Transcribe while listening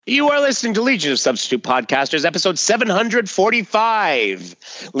You are listening to Legion of Substitute Podcasters, episode 745,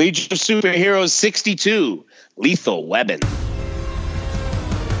 Legion of Superheroes 62, Lethal Weapon.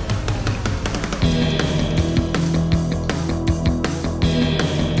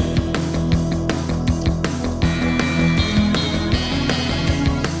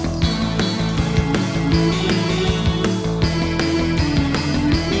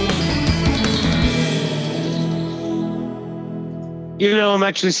 You know, I'm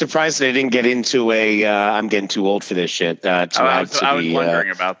actually surprised that I didn't get into I'm getting too old for this shit. I was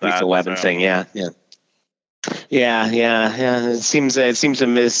wondering about that. Lethal Weapon thing, yeah. It seems a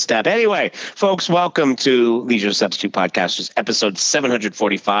misstep. Anyway, folks, welcome to Legion of Substitute Podcasters, episode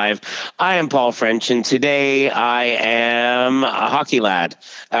 745. I am Paul French, and today I am a hockey lad.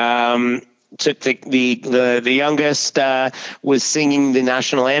 Took the youngest was singing the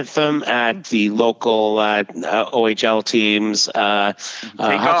national anthem at the local OHL team's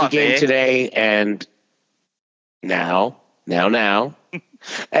hockey game today, and now,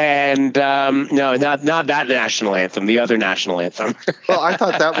 and no, not that national anthem, the other national anthem. Well, I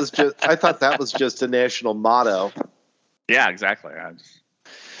thought that was just a national motto. Yeah, exactly.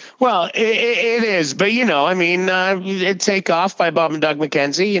 Well, it is, but Take Off by Bob and Doug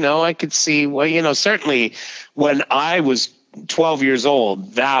McKenzie. I could see, certainly when I was 12 years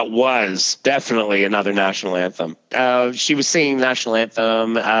old, that was definitely another national anthem. She was singing national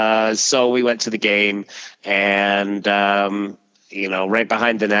anthem, so we went to the game, and right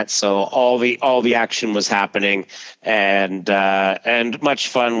behind the net, so all the action was happening, and much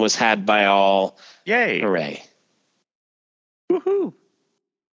fun was had by all. Yay! Hooray! Woohoo!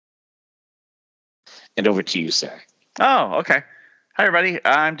 And over to you, sir. Oh, okay. Hi, everybody.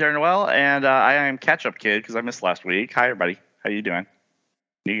 I'm Darren Noel, and I am Catch-Up Kid because I missed last week. Hi, everybody. How you doing?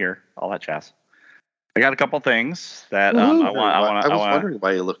 New Year, all that jazz. I got a couple things that I was wondering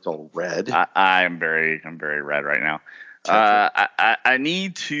why you looked all red. I'm very red right now. I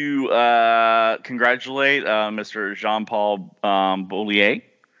need to congratulate Mr. Jean-Paul Beaulier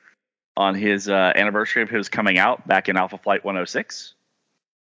on his anniversary of his coming out back in Alpha Flight 106.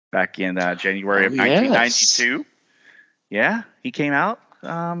 Back in January of 1992. Yes. Yeah, he came out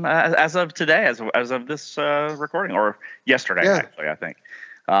as of today, as of this recording, or yesterday, actually, I think.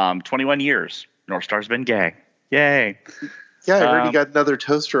 21 years. North Star's been gay. Yay. Yeah, I heard he got another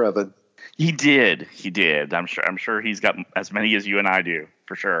toaster oven. He did. I'm sure he's got as many as you and I do,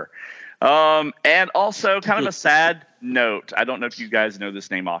 for sure. And also, kind of a sad note. I don't know if you guys know this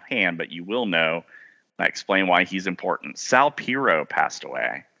name offhand, but you will know. I explain why he's important. Sal Piro passed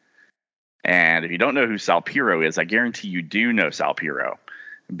away. And if you don't know who Sal Piro is, I guarantee you do know Sal Piro,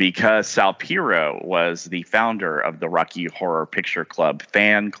 because Sal Piro was the founder of the Rocky Horror Picture Club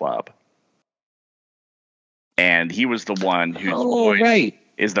fan club. And he was the one whose voice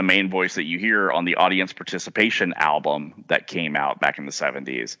is the main voice that you hear on the Audience Participation album that came out back in the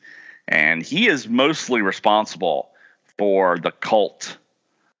 70s. And he is mostly responsible for the cult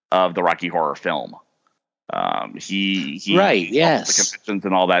of the Rocky Horror film. He yes, the conventions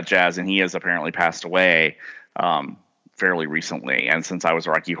and all that jazz, and he has apparently passed away fairly recently. And since I was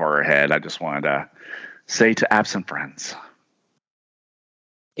a Rocky Horror head, I just wanted to say to absent friends.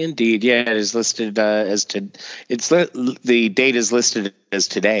 Indeed, yeah, it is listed the date is listed as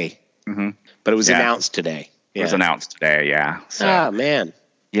today, but it was announced today. Yeah. It was announced today, yeah. So, man,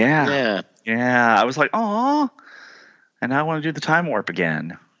 yeah. I was like, oh, and I want to do the time warp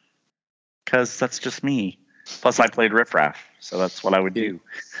again because that's just me. Plus, I played Riff Raff, so that's what I would do.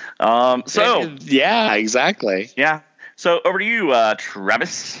 Yeah, exactly. Yeah. So over to you,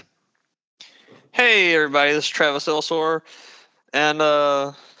 Travis. Hey, everybody, this is Travis Elsor. And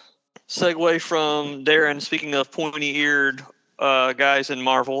segue from Darren, speaking of pointy-eared guys in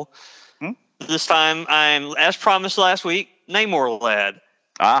Marvel. This time, I'm, as promised last week, Namor lad.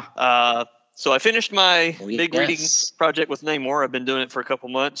 So I finished my big reading project with Namor. I've been doing it for a couple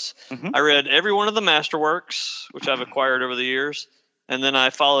months. I read every one of the Masterworks, which I've acquired over the years. And then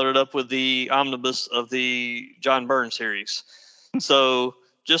I followed it up with the omnibus of the John Byrne series. So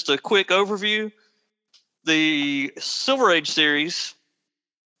just a quick overview. The Silver Age series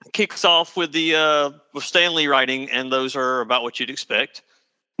kicks off with the with Stan Lee writing, and those are about what you'd expect.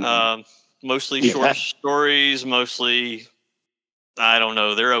 Mostly short stories, mostly, I don't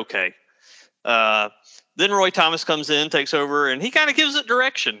know, they're okay. Then Roy Thomas comes in, takes over, and he kind of gives it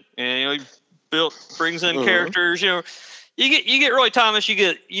direction. And he brings in characters. You get Roy Thomas,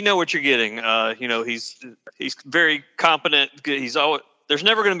 you know what you're getting. He's very competent. There's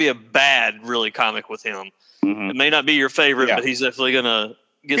never going to be a bad really comic with him. It may not be your favorite, but he's definitely going to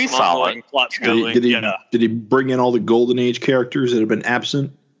get some ongoing plots going. Did he bring in all the Golden Age characters that have been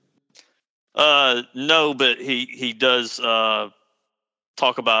absent? No, but he does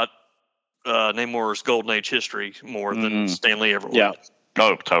talk about Namor's Golden Age history more than Stanley ever would. Yeah.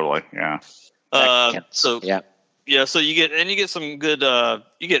 Oh, totally. Yeah. So you get some good.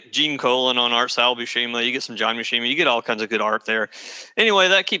 You get Gene Colan on art, Sal Buscema. You get some John Buscema. You get all kinds of good art there. Anyway,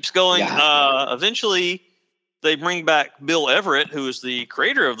 that keeps going. Yeah. Eventually, they bring back Bill Everett, who is the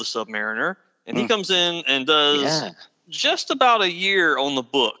creator of the Submariner, and he comes in and does just about a year on the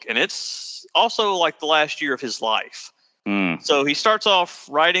book, and it's also like the last year of his life. So he starts off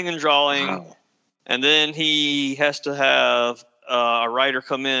writing and drawing, and then he has to have a writer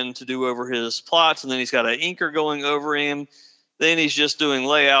come in to do over his plots, and then he's got an inker going over him. Then he's just doing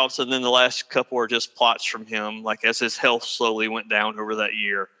layouts, and then the last couple are just plots from him, like as his health slowly went down over that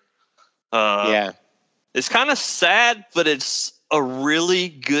year. It's kind of sad, but it's a really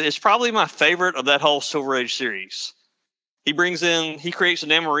good. It's probably my favorite of that whole Silver Age series. He creates a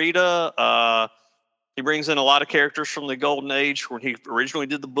Namorita. He brings in a lot of characters from the Golden Age when he originally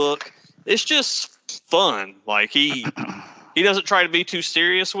did the book. It's just fun. Like he doesn't try to be too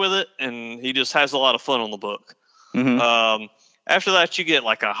serious with it, and he just has a lot of fun on the book. After that, you get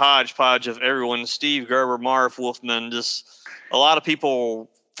like a hodgepodge of everyone: Steve Gerber, Marv Wolfman. Just a lot of people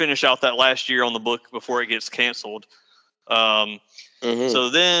finish out that last year on the book before it gets canceled. So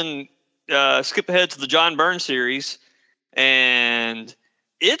then skip ahead to the John Byrne series, and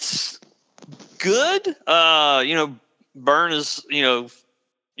it's good. Byrne is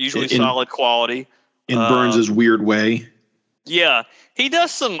usually solid quality in Burns' weird way. Yeah, he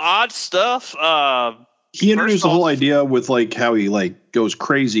does some odd stuff. He introduced the whole idea with like how he like goes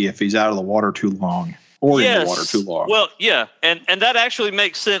crazy if he's out of the water too long or in the water too long. Well, yeah, and that actually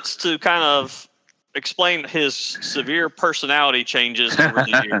makes sense to kind of explain his severe personality changes over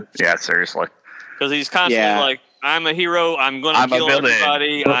the years. Yeah, seriously. Because he's constantly like, I'm a hero. I'm going to kill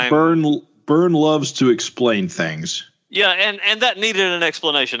everybody. Byrne loves to explain things. Yeah, and that needed an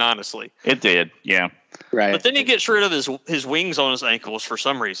explanation, honestly. It did, yeah. Right. But then he gets rid of his wings on his ankles for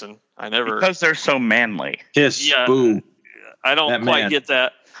some reason. Because they're so manly. Boo. I don't quite get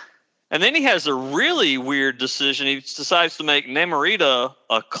that. And then he has a really weird decision. He decides to make Namorita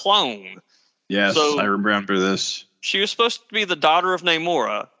a clone. Yes, so I remember this. She was supposed to be the daughter of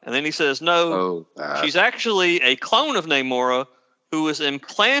Namora. And then he says, no, she's actually a clone of Namora who was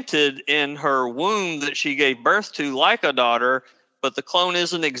implanted in her womb that she gave birth to like a daughter, but the clone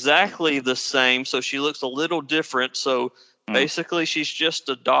isn't exactly the same, so she looks a little different. So basically, she's just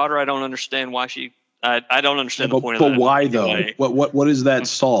a daughter. I don't understand why I don't understand the point of that. But why, though? What does that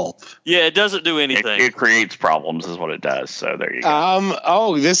solve? Yeah, it doesn't do anything. It creates problems is what it does. So there you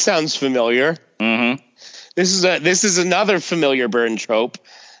go. This sounds familiar. Mm-hmm. This is another familiar Byrne trope.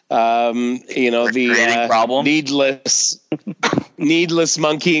 The problem. needless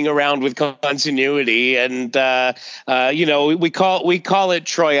monkeying around with continuity, and we call it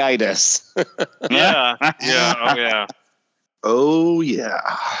Troyitis. Oh yeah.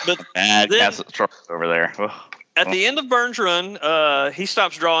 But bad over there. At the end of Byrne's run, he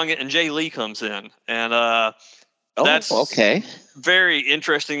stops drawing it, and Jay Lee comes in, and that's okay. Very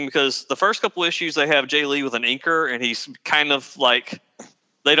interesting because the first couple issues they have Jay Lee with an inker, and he's kind of like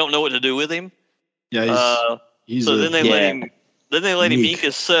they don't know what to do with him. Yeah, then they let him ink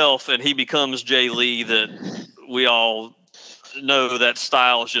himself, and he becomes Jay Lee. That we all know that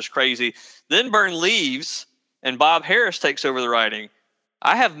style is just crazy. Then Byrne leaves, and Bob Harris takes over the writing.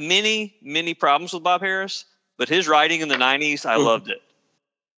 I have many, many problems with Bob Harris, but his writing in the 90s, I loved it.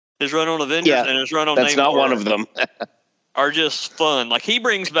 His run on Avengers and his run on That's not one of them. are just fun. Like he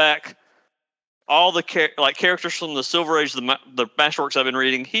brings back all the characters from the Silver Age, the Masterworks I've been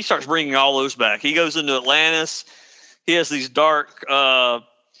reading. He starts bringing all those back. He goes into Atlantis. He has these dark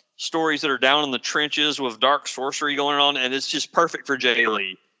stories that are down in the trenches with dark sorcery going on, and it's just perfect for Jay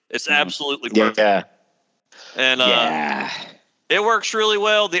Lee. It's absolutely perfect. Yeah. And it works really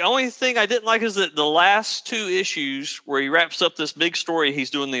well. The only thing I didn't like is that the last two issues where he wraps up this big story he's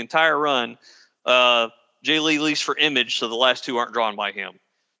doing the entire run, Jay Lee leaves for Image, so the last two aren't drawn by him.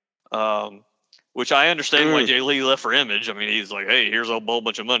 Which I understand why Jay Lee left for Image. I mean, he's like, hey, here's a whole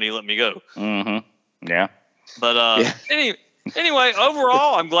bunch of money, let me go. Mm-hmm. Yeah. But anyway,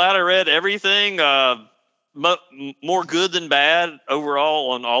 overall, I'm glad I read everything. More good than bad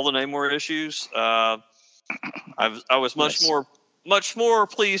overall on all the Namor issues. I was much more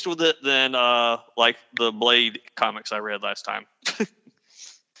pleased with it than like the Blade comics I read last time.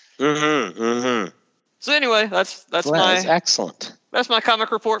 So anyway, that's excellent. That's my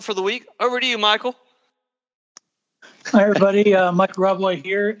comic report for the week. Over to you, Michael. Hi, everybody. Michael Roboy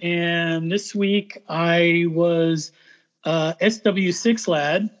here. And this week I was SW6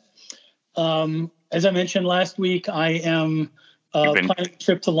 Lad. As I mentioned last week, I am You've been- planning a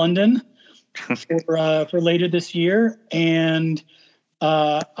trip to London for later this year, and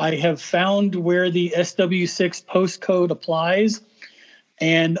I have found where the SW6 postcode applies,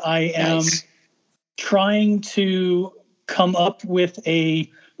 and I am Nice. trying to come up with a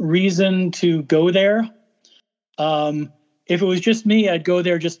reason to go there. If it was just me, I'd go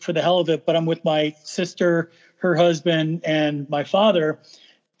there just for the hell of it, but I'm with my sister, her husband, and my father.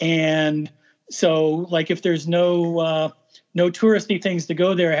 And so, like, if there's no touristy things to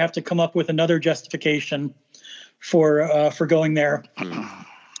go there, I have to come up with another justification for going there. I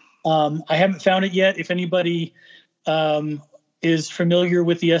haven't found it yet. If anybody is familiar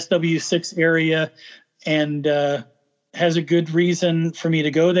with the SW6 area and has a good reason for me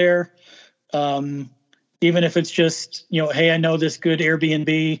to go there, even if it's just, hey, I know this good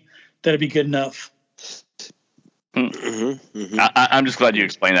Airbnb, that'd be good enough. I'm just glad you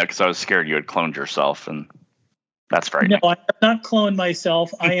explained that because I was scared you had cloned yourself, and that's frightening. No, I have not cloned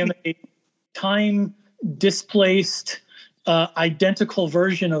myself. I am a time-displaced, identical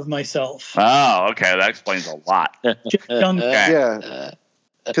version of myself. Oh, okay. That explains a lot. Just young- Okay. Yeah.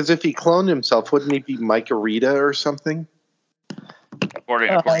 Because if he cloned himself, wouldn't he be Micah Rita or something? According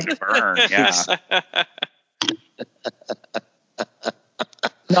to Byrne, yeah.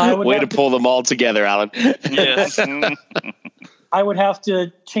 No, I would Way have to pull them all together, Alan. Yes. I would have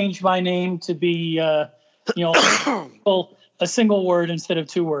to change my name to be, a single word instead of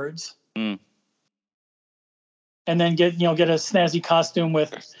two words, Mm. and then get a snazzy costume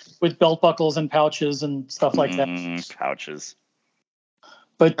with belt buckles and pouches and stuff like that. Pouches.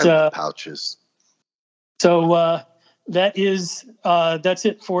 But Pouches. so that's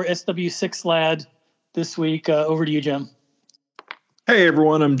it for SW6 Lad this week. Over to you, Jim. Hey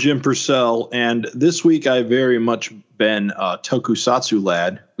everyone, I'm Jim Purcell, and this week I've very much been Tokusatsu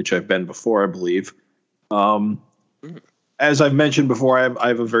Lad, which I've been before, I believe. As I've mentioned before, I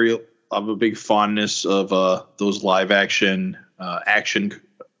have a big fondness of those live action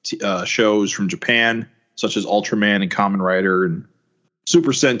shows from Japan, such as Ultraman and Kamen Rider and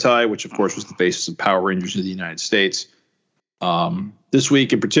Super Sentai, which of course was the basis of Power Rangers in the United States. This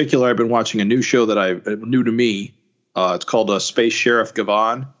week in particular, I've been watching a new show that new to me. It's called Space Sheriff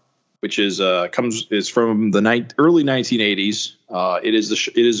Gavan, which is from the early 1980s. It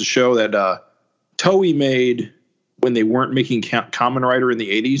is a show that Toei made when they weren't making Kamen Rider in the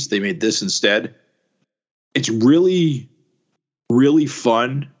 80s. They made this instead. It's really, really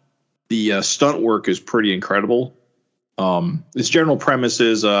fun. The stunt work is pretty incredible. Its general premise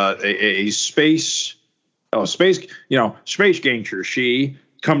is a space gangster. She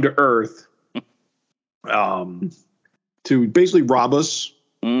come to Earth to basically rob us,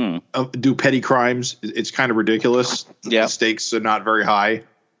 do petty crimes. It's kind of ridiculous. Yeah. The stakes are not very high.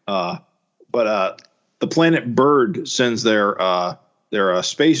 But the planet Bird sends their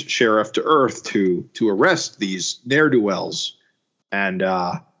space sheriff to Earth to arrest these ne'er-do-wells. And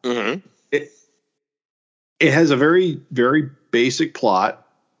it has a very, very basic plot.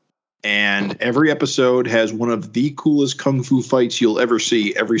 And every episode has one of the coolest kung fu fights you'll ever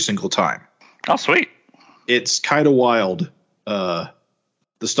see every single time. Oh, sweet. It's kind of wild, the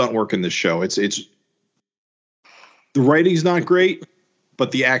stunt work in this show. It's the writing's not great,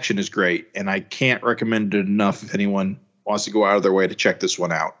 but the action is great, and I can't recommend it enough if anyone wants to go out of their way to check this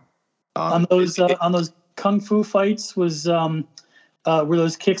one out. On those kung fu fights, were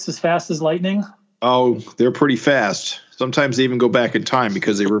those kicks as fast as lightning? Oh, they're pretty fast. Sometimes they even go back in time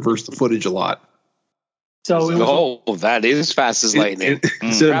because they reverse the footage a lot. So that is fast as lightning.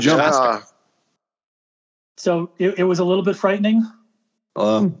 Instead of jumping. So it was a little bit frightening?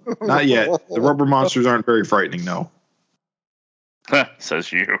 Not yet. The rubber monsters aren't very frightening, no.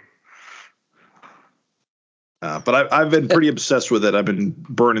 Says you. But I've been pretty obsessed with it. I've been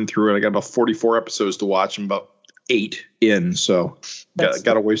burning through it. I got about 44 episodes to watch and about 8 in, so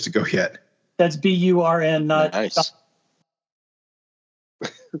got a ways to go yet. That's BURN, not... Nice.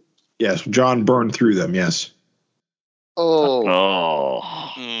 Yes, John burned through them, yes. Oh.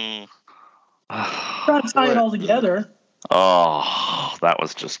 Try to tie it all together. Oh, that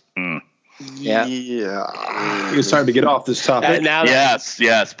was just. Yeah. Yeah. I think it's time to get off this topic.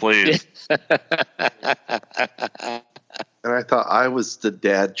 Yes, please. And I thought I was the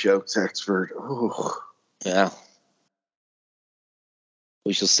dad jokes expert. Oh. Yeah.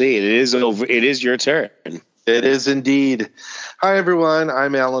 We shall see. It is over. It is your turn. It is indeed. Hi, everyone.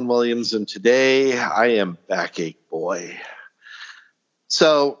 I'm Alan Williams, and today I am Backache Boy.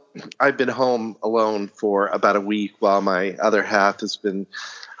 So I've been home alone for about a week while my other half has been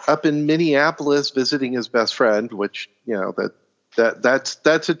up in Minneapolis visiting his best friend, which, that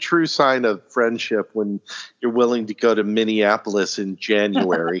That's a true sign of friendship when you're willing to go to Minneapolis in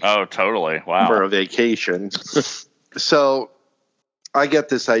January. Oh, totally. Wow. For a vacation. So I get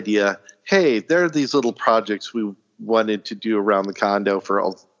this idea. Hey, there are these little projects we wanted to do around the condo for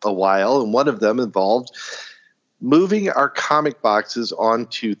a while, and one of them involved moving our comic boxes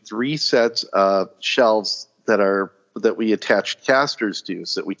onto 3 sets of shelves that we attach casters to,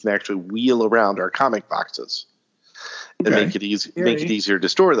 so that we can actually wheel around our comic boxes and make it easier to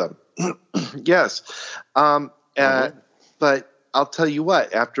store them. Yes, but I'll tell you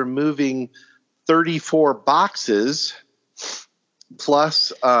what. After moving 34 boxes,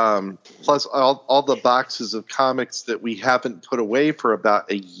 plus all the boxes of comics that we haven't put away for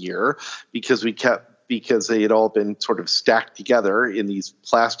about a year because they had all been sort of stacked together in these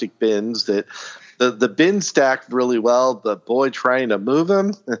plastic bins that the bin stacked really well, but boy, trying to move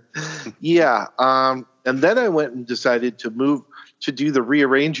them. Yeah. And then I went and decided to do the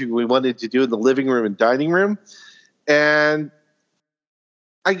rearranging we wanted to do in the living room and dining room. And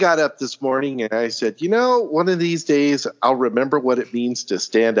I got up this morning and I said, one of these days I'll remember what it means to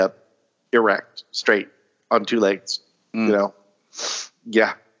stand up erect, straight, on 2 legs.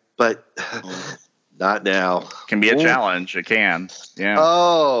 Yeah, but not now. Can be a challenge. It can. Yeah.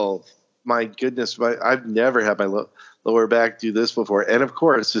 Oh my goodness! I've never had my lower back do this before, and of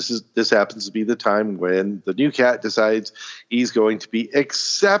course, this happens to be the time when the new cat decides he's going to be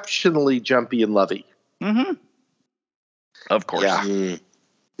exceptionally jumpy and lovey. Mm-hmm. Of course. Yeah. Mm.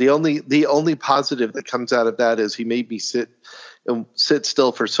 The only positive that comes out of that is he made me sit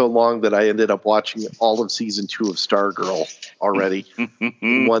still for so long that I ended up watching all of season 2 of Stargirl already.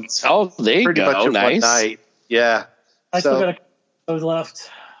 Once. Oh, there you pretty go. much in Nice. one night. Yeah. I still got a couple of those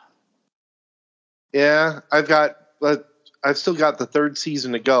left. Yeah, I've still got the 3rd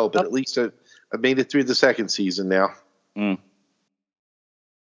season to go, but at least I've made it through the 2nd season now. Mm.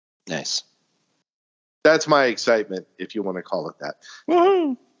 Nice. That's my excitement, if you want to call it that.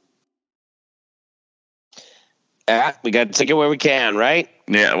 Woohoo! We got to take it where we can, right?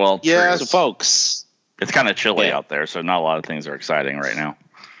 Yeah, well, yes. So, folks, it's kind of chilly out there, so not a lot of things are exciting right now.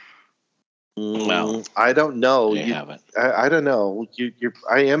 Well, I don't know. They haven't. I don't know.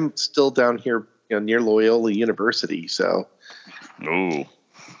 I am still down here, near Loyola University. So, Ooh,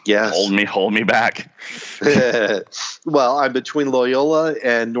 yes. Hold me back. Well, I'm between Loyola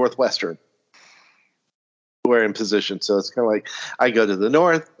and Northwestern. We're in position, so it's kind of like I go to the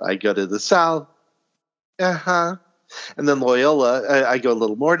north, I go to the south, and then Loyola, I go a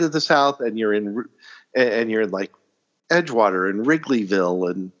little more to the south, and you're in like Edgewater and Wrigleyville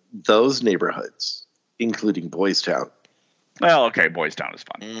and those neighborhoods, including Boys Town. Well, okay, Boys Town is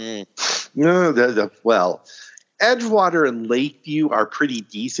fun. No, well, Edgewater and Lakeview are pretty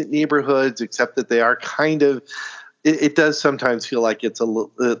decent neighborhoods, except that they are kind of. It does sometimes feel like it's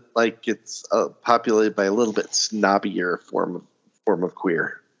populated by a little bit snobbier form of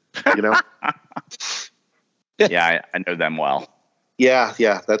queer, Yeah, I know them well. Yeah.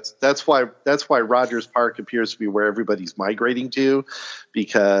 That's why Rogers Park appears to be where everybody's migrating to,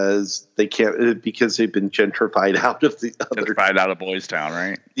 because they've been gentrified out of the other. Gentrified out of Boys Town,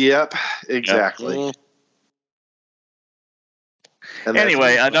 right? Yep, exactly. Yep.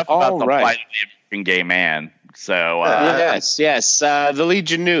 Anyway, enough about the right. plight of the American gay man. So yes. The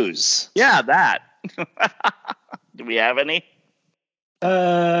Legion News. Yeah, that. Do we have any?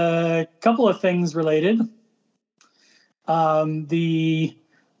 A couple of things related. I don't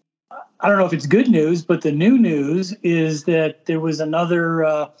know if it's good news, but the new news is that there was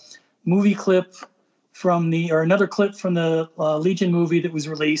another movie clip another clip from the Legion movie that was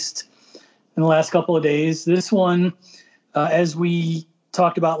released in the last couple of days. This one, as we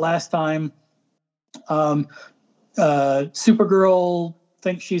talked about last time, Supergirl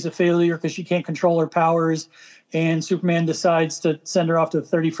thinks she's a failure because she can't control her powers, and Superman decides to send her off to the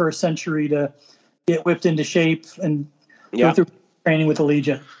 31st century to get whipped into shape and go through training with the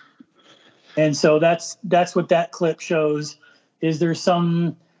Legion. And so that's what that clip shows. Is there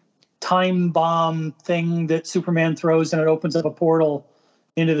some time bomb thing that Superman throws and it opens up a portal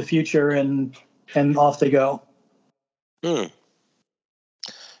into the future, and off they go.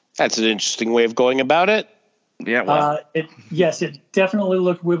 That's an interesting way of going about it. Yeah, well. It definitely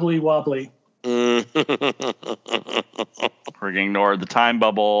looked wibbly wobbly. We're going to ignore the time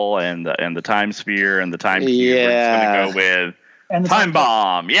bubble and the time sphere and the time cube. Yeah. We're just going to go with And the time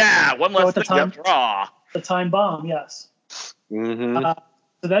bomb. Yeah, one less thing to draw. The time bomb, yes. Mm-hmm.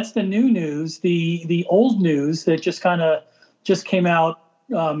 So that's the new news. The old news that just came out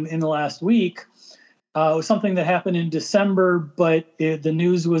in the last week was something that happened in December, but the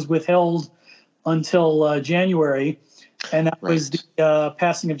news was withheld until January. and that was the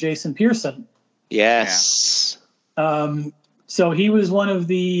passing of Jason Pearson. Yes. So he was one of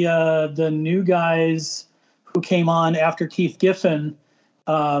the new guys who came on after Keith Giffen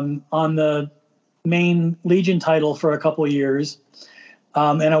on the main Legion title for a couple of years.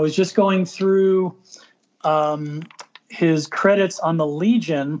 And I was just going through his credits on the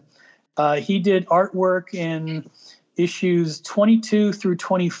Legion. He did artwork in issues 22 through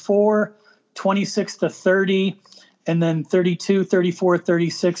 24, 26 to 30, and then 32, 34,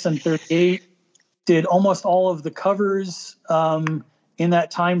 36, and 38. Did almost all of the covers in that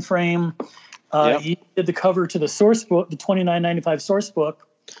time frame. He did the cover to the source book, the $29.95 source book.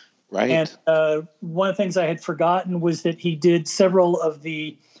 Right. And one of the things I had forgotten was that he did several of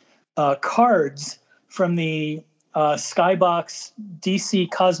the cards from the Skybox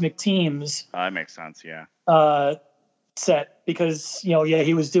DC Cosmic Teams. That makes sense, yeah. Set, because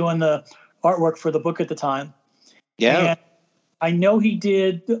he was doing the artwork for the book at the time. Yeah. And I know he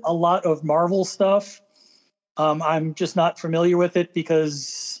did a lot of Marvel stuff. I'm just not familiar with it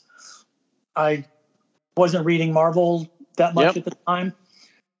because I wasn't reading Marvel that much at the time.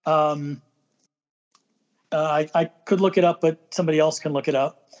 I could look it up, but somebody else can look it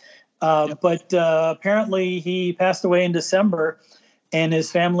up. But apparently he passed away in December, and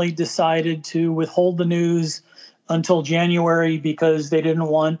his family decided to withhold the news until January because they didn't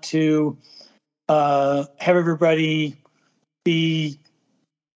want to have everybody be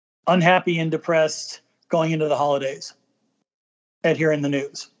unhappy and depressed going into the holidays at hearing the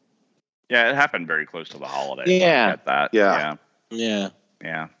news. Yeah, it happened very close to the holidays. Yeah. At that. Yeah.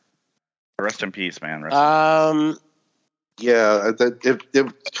 Rest in peace, man. Yeah,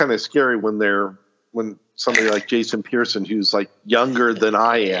 it's kind of scary when somebody like Jason Pearson, who's like younger than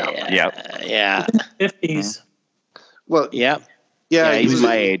I am. Yeah. 50s. Well, yeah, he he's was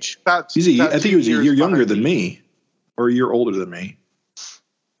my age. I think he was a year younger than me, or a year older than me.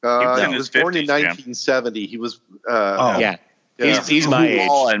 He was in his born in 50s, Jim. 1970. He was. Yeah. He's my age.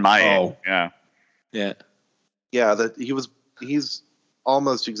 All in my age. Yeah. Yeah, he's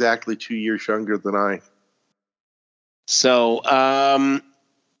almost exactly 2 years younger than I. So, on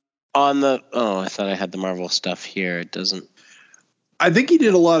the I thought I had the Marvel stuff here. It doesn't. I think he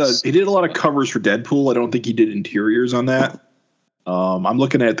did a lot of covers for Deadpool. I don't think he did interiors on that. I'm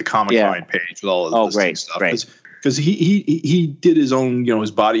looking at the Comic Vine page with all of this stuff. Because he did his own, his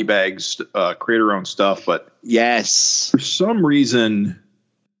body bags, creator-owned stuff. But yes, for some reason,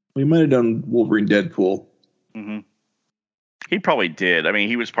 we might have done Wolverine Deadpool. Mm-hmm. He probably did. I mean,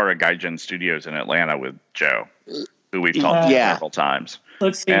 he was part of Gaijin Studios in Atlanta with Joe, who we've talked to several times.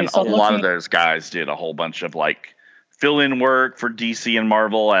 Let's see. And a lot of those guys did a whole bunch of fill-in work for DC and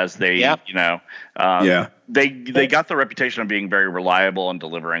Marvel as they, they got the reputation of being very reliable and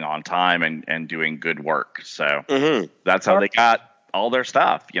delivering on time and doing good work. So that's how they got all their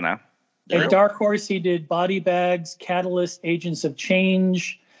stuff, At Dark Horse, he did Body Bags, Catalyst, Agents of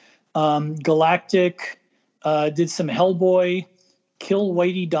Change, Galactic, did some Hellboy, Kill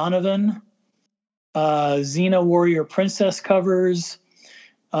Whitey Donovan, Xena Warrior Princess covers.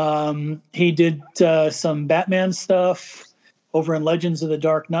 He did some Batman stuff over in Legends of the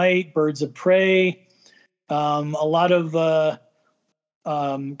Dark Knight, Birds of Prey, a lot of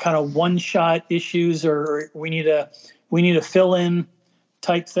kind of one-shot issues, or we need a fill-in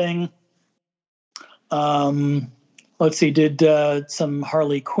type thing. Let's see, did some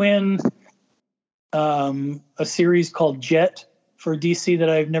Harley Quinn, a series called Jet for DC that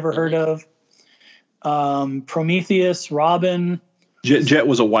I've never heard of, Prometheus, Robin. Jet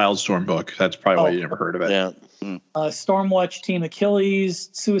was a Wildstorm book. That's probably why you never heard of it. Yeah. Stormwatch, Team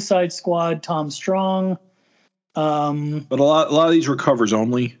Achilles, Suicide Squad, Tom Strong. But a lot of these were covers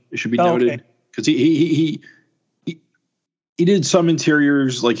only. It should be noted because he did some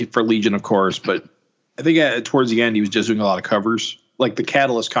interiors for Legion, of course, but I think towards the end he was just doing a lot of covers. Like the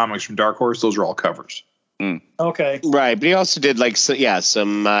Catalyst comics from Dark Horse, those are all covers. Okay. Right, but he also did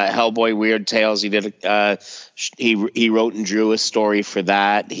some Hellboy Weird Tales. He did he wrote and drew a story for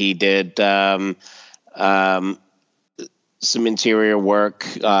that. He did some interior work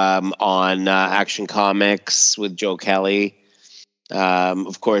on Action Comics with Joe Kelly.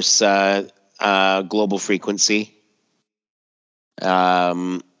 Of course, Global Frequency.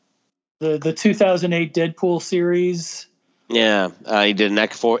 The 2008 Deadpool series. Yeah, he did an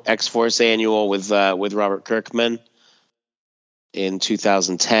X-Force annual with Robert Kirkman in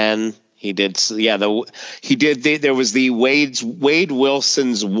 2010. He did, there was the Wade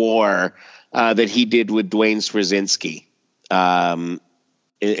Wilson's War that he did with Dwayne Straczynski.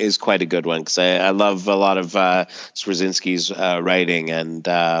 It is quite a good one because I love a lot of Straczynski's writing, and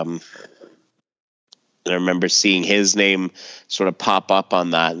And I remember seeing his name sort of pop up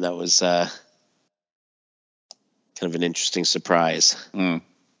on that, and that was kind of an interesting surprise. Mm.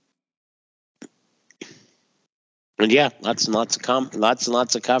 And yeah, lots and lots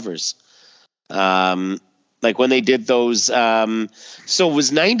of covers. Like when they did those. So it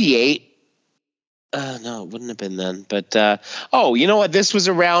was 98. No, it wouldn't have been then. But you know what? This was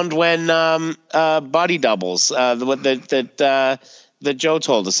around when Body Doubles, that Joe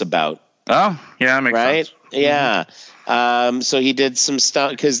told us about. Oh, yeah, that makes right? sense. Yeah. So he did some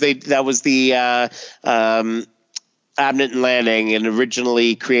stuff because that was the Abnett and Lanning, and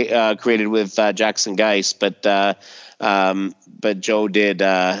originally created with Jackson Geist, but Joe did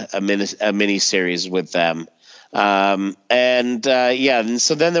a mini series with them. And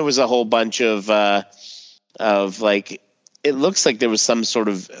so then there was a whole bunch of like, it looks like there was some sort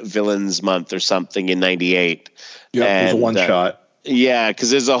of Villains Month or something in 98. Yeah, it was a one shot. Yeah,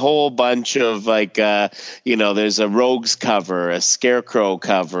 because there's a whole bunch of like, there's a Rogues cover, a Scarecrow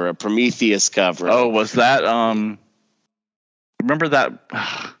cover, a Prometheus cover. Oh, was that? Remember that?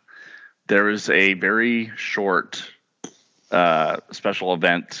 There was a very short special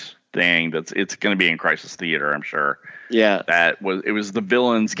event thing it's going to be in Crisis Theater, I'm sure. Yeah, it was the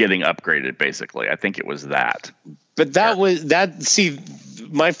villains getting upgraded, basically. I think it was that. But that was that. See,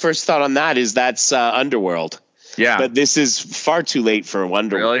 my first thought on that is that's Underworld. Yeah, but this is far too late for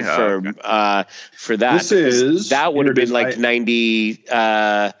Really? for that. That would have been like 90,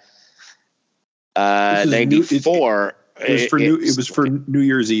 94. It was for New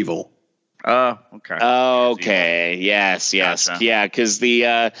Year's Evil. Oh, okay. Okay. Yes. Gotcha. Yeah, because the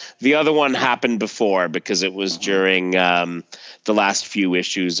other one happened before, because it was during the last few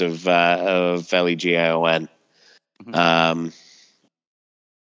issues of LEGION.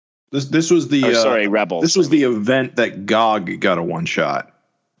 This was the Rebels. This was the event that GOG got a one shot.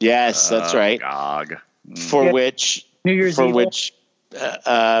 Yes, that's right. GOG. For which New Year's Evil. which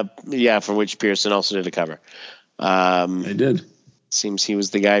for which Pearson also did a cover. They did. Seems he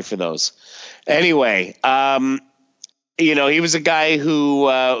was the guy for those. Anyway, he was a guy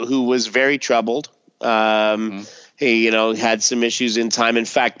who was very troubled. He had some issues in time. In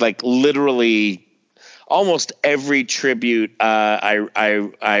fact, like literally almost every tribute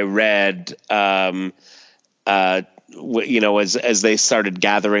I read, as they started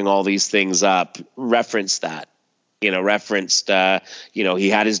gathering all these things up, referenced that. He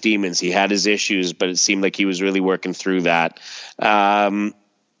had his demons, he had his issues, but it seemed like he was really working through that.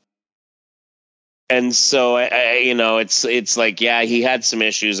 And so, it's like, yeah, he had some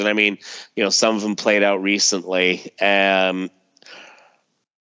issues, and I mean, some of them played out recently. But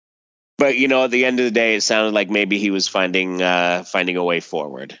at the end of the day, it sounded like maybe he was finding a way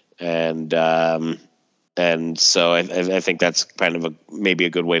forward, and so I think that's kind of maybe a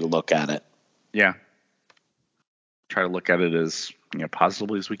good way to look at it. Yeah. Try to look at it as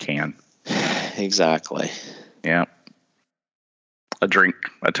positively as we can. Exactly. Yeah. A drink,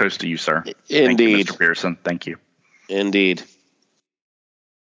 a toast to you, sir. Indeed, Thank you, Mr. Pearson. Thank you. Indeed.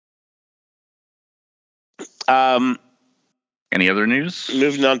 Any other news?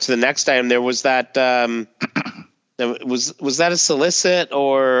 Moving on to the next item, there was that. Was that a solicit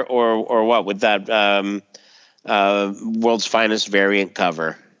or what with that World's Finest variant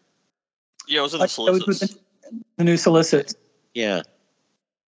cover? Yeah, it was in the solicits. The new solicit. Yeah.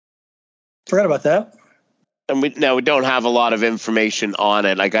 Forgot about that. And we don't have a lot of information on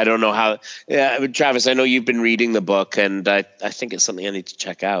it. Like, I don't know how. Travis, I know you've been reading the book, and I think it's something I need to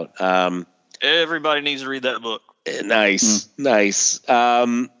check out. Everybody needs to read that book. Nice. Because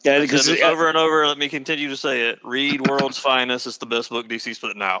over and over, let me continue to say it. Read World's Finest. It's the best book DC's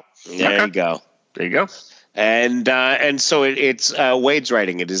putting out. There you go. There you go. And so it's Wade's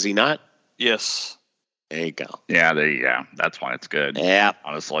writing it, is he not? Yes. There you go. Yeah, that's why it's good. Yeah.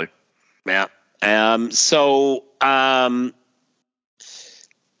 Honestly. Yeah.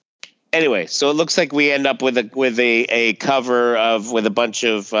 Anyway, so it looks like we end up with a cover with a bunch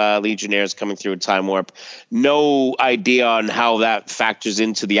of Legionnaires coming through a time warp. No idea on how that factors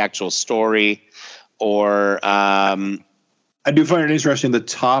into the actual story, or I do find it interesting. The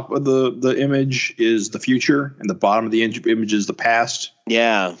top of the image is the future, and the bottom of the image is the past.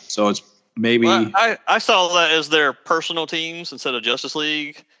 Yeah. So it's maybe. Well, I saw that as their personal teams instead of Justice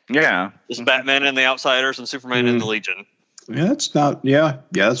League. Yeah. It's Batman and the Outsiders and Superman and the Legion. Yeah, that's not. Yeah,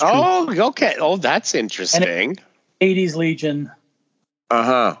 that's true. Oh, okay. Oh, that's interesting. 80s Legion.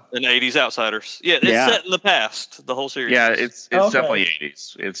 Uh-huh. And 80s Outsiders. Yeah, it's set in the past, the whole series. Yeah, it's definitely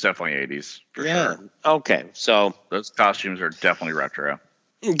 80s. It's definitely 80s for sure. Okay, so those costumes are definitely retro.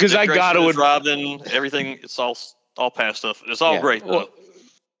 Because I got to Robin, everything. It's all past stuff. It's all great though.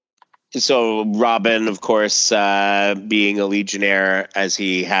 So Robin, of course, being a Legionnaire as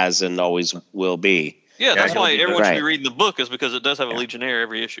he has and always will be. Yeah, that's why everyone should be Right. reading the book, is because it does have a Legionnaire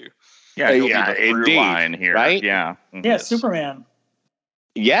every issue. Yeah, he'll Yeah, be the through indeed, line here. right? Yeah. Yeah, Superman.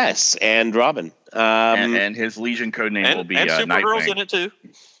 Yes, and Robin. And his Legion code name will be and Supergirl's Nightwing. in it too.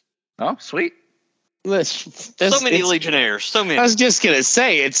 Oh, sweet. So many Legionnaires. So many. I was just gonna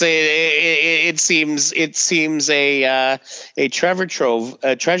say it seems a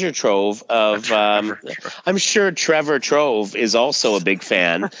treasure trove of I'm sure Trevor Trove is also a big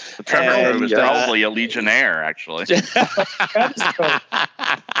fan. Trevor Trove is probably a Legionnaire, actually.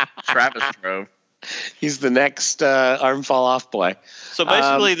 Travis Trove. He's the next arm fall off boy. So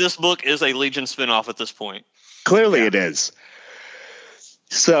basically, this book is a Legion spinoff at this point. Clearly, it is.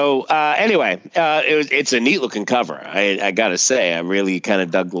 So anyway, it's a neat looking cover. I gotta say, I really kind of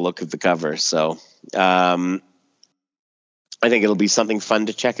dug the look of the cover. So I think it'll be something fun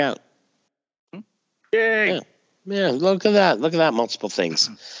to check out. Yay! Yeah, look at that! Look at that! Multiple things.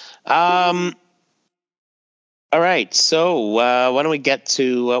 All right, so why don't we get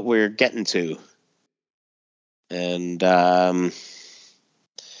to what we're getting to? And I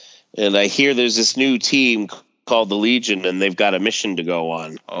hear there's this new team called the Legion, and they've got a mission to go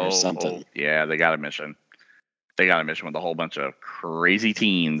on or something. Oh, yeah, they got a mission. They got a mission with a whole bunch of crazy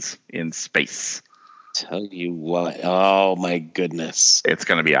teens in space. Tell you what, oh my goodness, It's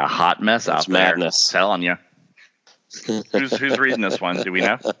going to be a hot mess out there. madness. Telling you. Who's reading this one? Do we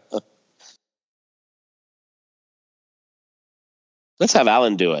know? Let's have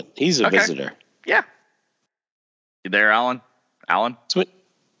Alan do it. He's a Okay. visitor. Yeah. You there, Alan? Alan?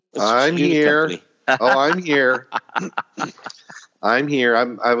 I'm here. Oh, I'm here. I'm here.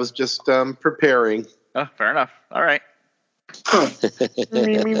 I was just preparing. Oh, fair enough. All right.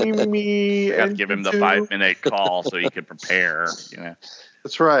 Me. Got to give him the 5-minute call so he can prepare. You know,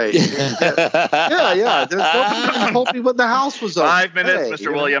 That's right. Yeah. Nobody told me when the house was open. 5 minutes, Hey,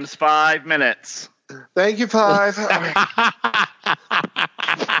 Mr. Williams. 5 minutes. Thank you, 5.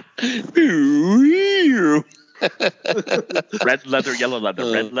 Red leather, yellow leather.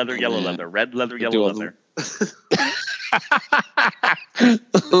 Red leather, yellow leather. Red leather, yellow leather.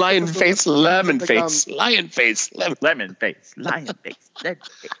 Lion face, lemon face, lion face, lemon. Lemon face, lion face, lemon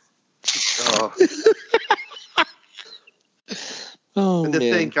face. Oh, Oh, and to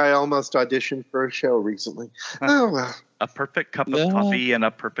man. think I almost auditioned for a show recently. Oh, well. A perfect cup No. of coffee and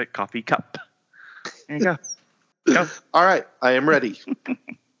a perfect coffee cup. There you go. Go. All right, I am ready.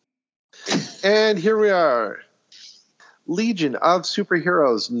 And here we are. Legion of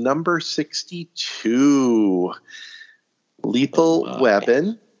Superheroes, number 62. Lethal Oh, my.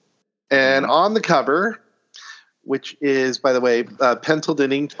 Weapon. And on the cover, which is, by the way, penciled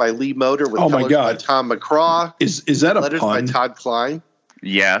and inked by Lee Moder with Oh, my colors by God. Tom McCraw, Is that a letters pun? by Todd Klein.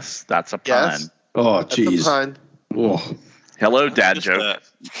 Yes, that's a pun. Yes. Oh, That's a jeez. pun. Oh, Hello, dad Just joke that.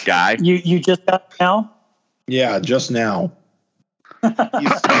 guy. You just got it now? yeah, just now.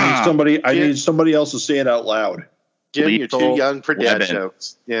 He's- I need somebody else to say it out loud. Jim, you're too Lethal young for dad Weapon.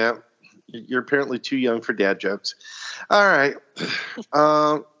 jokes. Yeah, you're apparently too young for dad jokes. All right.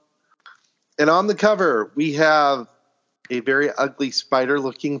 And on the cover, we have a very ugly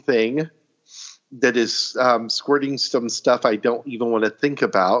spider-looking thing that is squirting some stuff I don't even want to think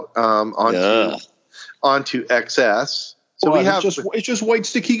about Yeah. onto XS. So What? we have it's just white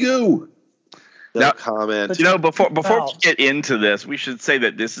sticky goo. no Now- comment. You know, before we Wow. get into this, we should say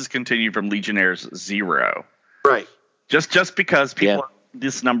that this is continued from Legionnaires 0. Right. Just because people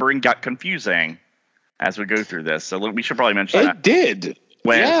this numbering got confusing as we go through this. So we should probably mention that. It did.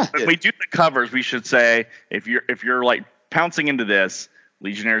 When we do the covers, we should say if you're like pouncing into this,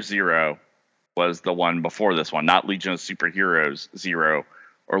 Legionnaire 0 was the one before this one, not Legion of Superheroes 0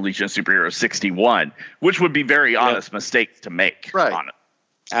 or Legion of Superheroes 61, which would be very honest mistakes to make. Right. On it.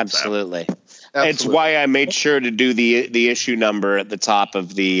 Absolutely. It's Absolutely. why I made sure to do the issue number at the top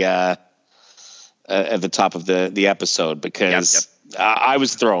of the episode because I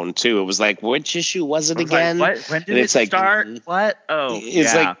was thrown too. It was like, which issue was it I was like, again? what? When did And it it's like, start? What? Oh,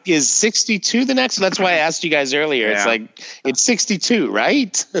 It's yeah. like, is 62 the next? That's why I asked you guys earlier. It's Yeah. like, it's 62,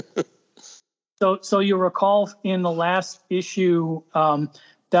 right? So you recall in the last issue,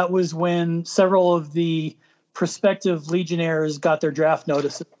 that was when several of the prospective Legionnaires got their draft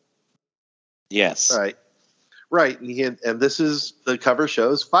notices. Yes. Right. And this is the cover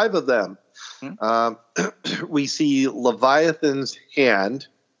shows 5 of them. We see Leviathan's hand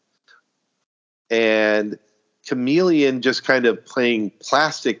and Chameleon just kind of playing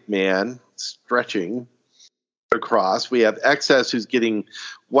Plastic Man, stretching. across. We have Excess, who's getting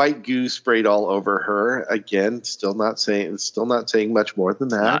white goo sprayed all over her. Again, still not saying much more than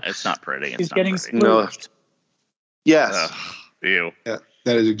that. It's not pretty. He's getting pretty. No. Yes. Ugh, ew. Yeah,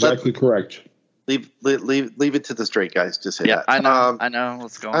 that is exactly correct. Leave it to the straight guys to say that. I know. I know.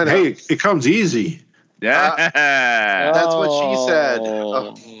 Let's go. I know. Hey, it comes easy. Yeah. That's what she said.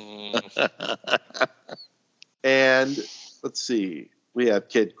 Oh. And let's see. We have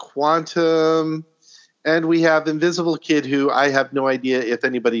Kid Quantum. And we have Invisible Kid, who I have no idea if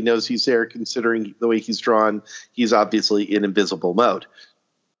anybody knows he's there, considering the way he's drawn. He's obviously in invisible mode.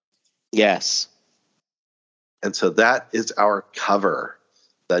 Yes. And so that is our cover.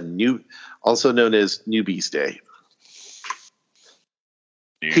 Also known as Newbies Day.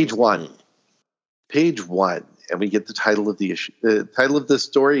 Page 1. Page 1. And we get the title of the issue. The title of this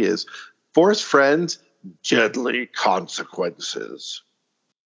story is Force Friends, Deadly Consequences.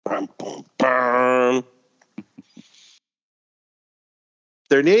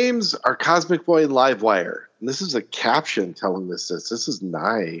 Their names are Cosmic Boy and Livewire. And this is a caption telling us this. This is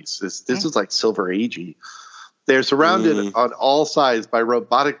nice. This is like Silver Agey. They're surrounded on all sides by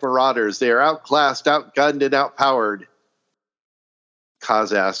robotic marauders. They are outclassed, outgunned, and outpowered.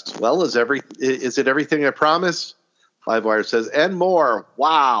 Kaz asks, well, is it everything I promised? Livewire says, and more.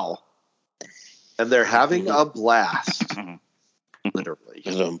 Wow. And they're having a blast. Literally.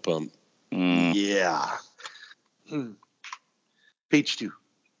 Yeah. Page 2.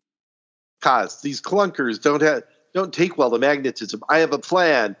 Kaz, these clunkers don't take well to magnetism. I have a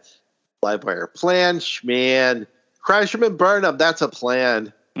plan. Livewire, plan, schman. Crash them and burn them. That's a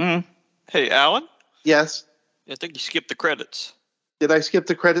plan. Hey, Alan? Yes? I think you skipped the credits. Did I skip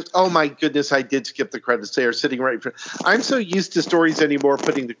the credits? Oh my goodness, I did skip the credits. They are sitting right in front. I'm so used to stories anymore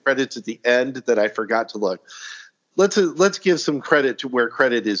putting the credits at the end that I forgot to look. Let's give some credit to where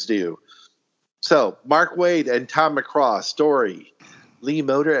credit is due. So, Mark Waid and Tom McCraw, story. Lee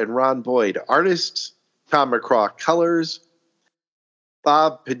Moder and Ron Boyd, artists. Tom McCraw, colors.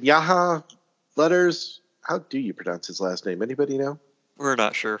 Bob Pinyaha, letters. How do you pronounce his last name? Anybody know? We're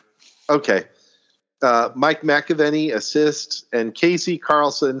not sure. Okay. Mike McAvenny, assist, and Casey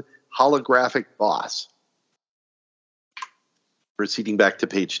Carlson, holographic boss. Proceeding back to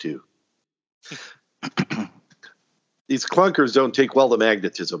page 2. These clunkers don't take well to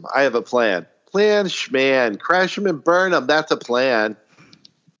magnetism. I have a plan. Plan, schman. Crash them and burn them. That's a plan.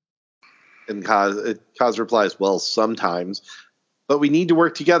 And Kaz replies, well, sometimes. But we need to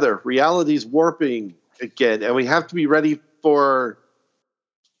work together. Reality's warping again, and we have to be ready for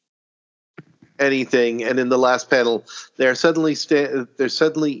anything. And in the last panel, they're suddenly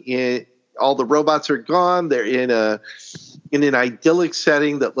in. All the robots are gone. They're in an idyllic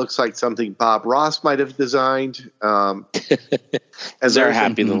setting that looks like something Bob Ross might have designed. As they're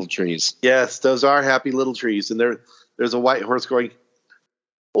happy little trees. Yes, those are happy little trees. And there's a white horse going,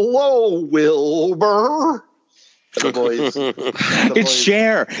 hello, Wilbur. The boys. It's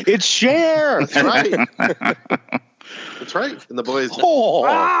Cher. It's Cher. That's right. That's right. And the boys. Oh.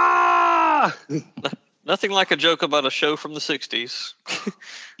 Ah! Nothing like a joke about a show from the 60s.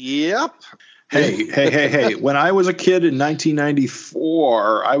 Yep. Hey. When I was a kid in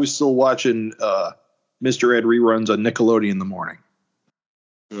 1994, I was still watching Mr. Ed reruns on Nickelodeon in the morning.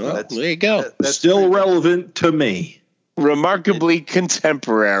 Well, there you go. That's still relevant to me. Remarkably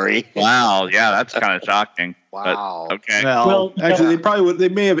contemporary. Wow. Yeah, that's kind of shocking. Wow. But, okay. Well, actually, they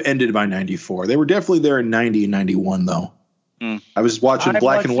may have ended by 94. They were definitely there in 90 and 91, though. I was watching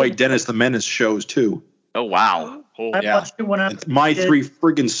black and white Dennis the Menace shows, too. Oh, wow. I watched it when I was My a kid. Three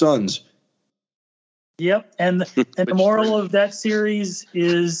Friggin' Sons. Yep, and the moral of that series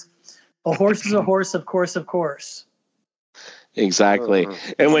is a horse is a horse, of course. Exactly.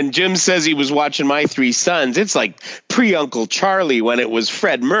 And when Jim says he was watching My Three Sons, it's like pre-Uncle Charlie when it was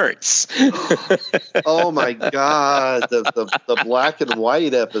Fred Mertz. Oh my God, the black and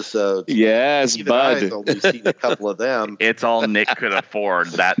white episodes. Yes, Even Bud. I've only seen a couple of them. It's all Nick could afford.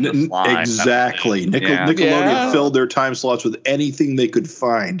 That's the slime. Exactly. Nickelodeon filled their time slots with anything they could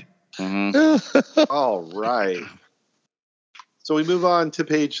find. All right. So we move on to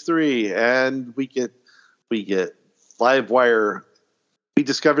page 3, and we get Livewire. We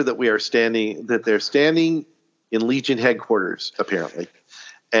discover that they're standing in Legion headquarters, apparently.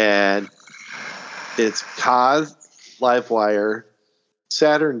 And it's Kaz, Livewire,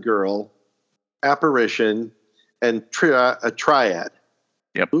 Saturn Girl, Apparition, and a triad.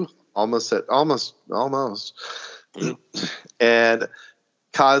 Yep. Ooh, almost. And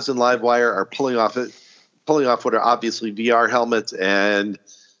Kaz and Livewire are pulling off what are obviously VR helmets, and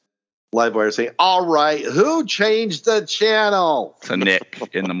Livewire saying, "All right, who changed the channel?" To Nick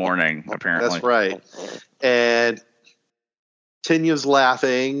in the morning, apparently. That's right. And Tinya's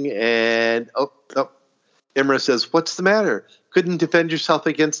laughing, and Imra says, "What's the matter? Couldn't defend yourself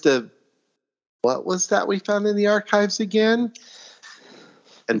against a what was that we found in the archives again?"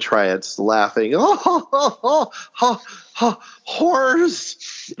 And Triad's laughing. Horrors.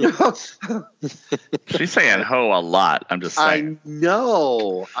 She's saying "ho" a lot. I'm just saying. I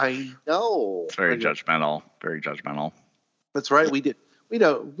know. It's very judgmental. Very judgmental. That's right. We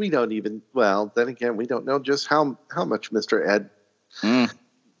don't even. Well, then again, we don't know just how much Mr. Ed.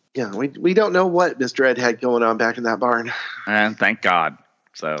 Yeah, we don't know what Mr. Ed had going on back in that barn. And thank God.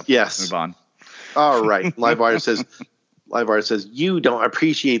 So yes, move on. All right. Livewire says you don't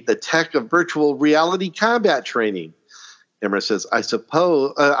appreciate the tech of virtual reality combat training. Imra says,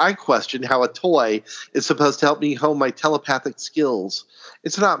 I question how a toy is supposed to help me hone my telepathic skills.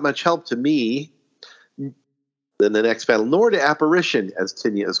 It's not much help to me. Then the next battle, nor to Apparition, as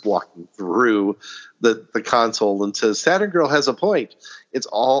Tinya is walking through the console and says, Saturn Girl has a point. It's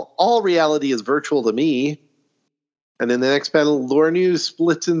all reality is virtual to me. And in the next battle, Laura News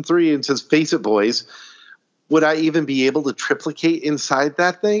splits in three and says, face it, boys. Would I even be able to triplicate inside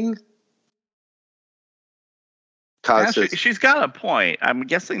that thing? Yeah, she's got a point. I'm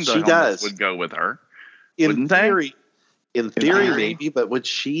guessing the helmets would go with her. In theory, maybe, but would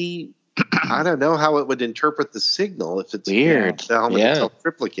she... I don't know how it would interpret the signal if it's weird. The helmet itself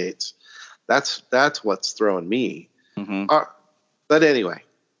triplicates. That's what's throwing me. Mm-hmm. But anyway,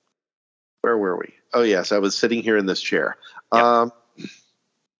 where were we? Oh, yes, I was sitting here in this chair. Yep.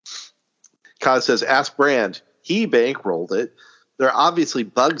 Kaz says, ask Brand. He bankrolled it. There are obviously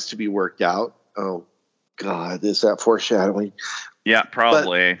bugs to be worked out. Oh, God, is that foreshadowing? Yeah,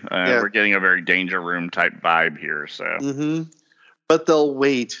 probably. We're getting a very Danger Room type vibe here. So, But they'll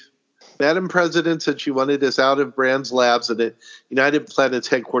wait. Madam President said she wanted us out of Brand's labs and at United Planet's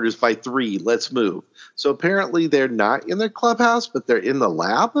headquarters by 3. Let's move. So apparently they're not in their clubhouse, but they're in the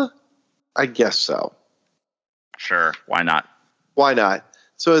lab? I guess so. Sure. Why not? Why not?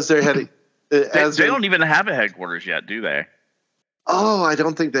 So as they're heading... they don't even have a headquarters yet, do they? Oh, I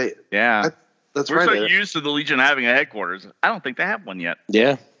don't think they... Yeah. That's We're right. We're so used to the Legion having a headquarters. I don't think they have one yet.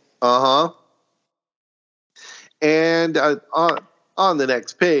 Yeah. Uh-huh. And on the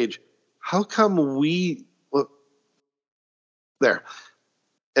next page... How come we there?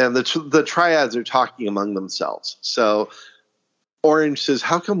 And the triads are talking among themselves. So Orange says,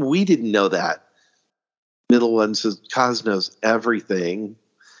 how come we didn't know that? Middle one says, Kaz knows everything.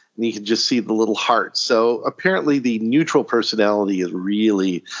 And you can just see the little heart. So apparently the neutral personality is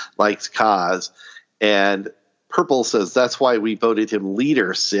really likes Kaz. And Purple says, that's why we voted him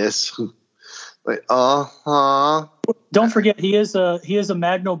leader, sis. Like, Don't forget, he is a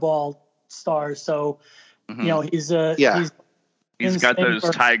Magnoball star, so he's got those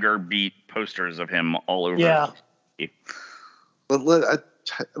Tiger Beat posters of him all over. Yeah. But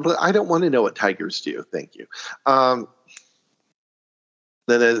I don't want to know what tigers do. Thank you. Then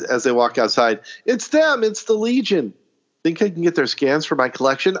as they walk outside, it's them. It's the Legion. Think I can get their scans for my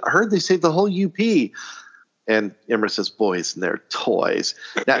collection? I heard they saved the whole UP. And Imra says, boys and their toys.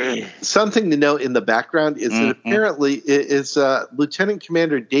 Now, something to note in the background is that apparently Lieutenant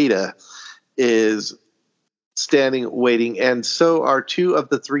Commander Data is standing waiting, and so are 2 of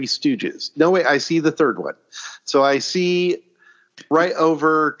the 3 Stooges. No, wait, I see the third one. So I see right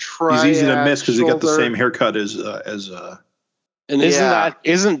over Triad. He's easy to miss because he got the same haircut as And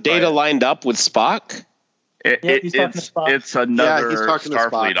isn't Data lined up with Spock? It's another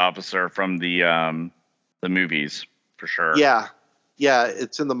Starfleet officer from the movies, for sure. Yeah,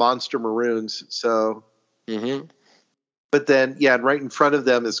 it's in the Monster Maroons. So, but then, right in front of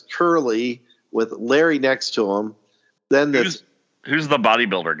them is Curly with Larry next to him. Then who's the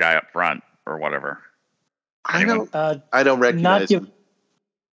bodybuilder guy up front or whatever? I don't recognize him.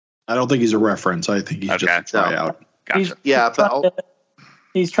 I don't think he's a reference. I think he's just a tryout. Gotcha.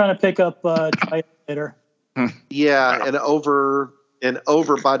 He's trying to pick up Triad later. Yeah, and over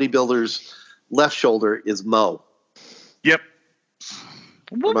bodybuilder's left shoulder is Mo. Yep.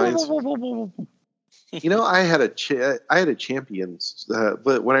 I had a champions,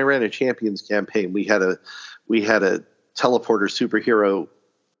 but when I ran a champions campaign, we had a teleporter superhero.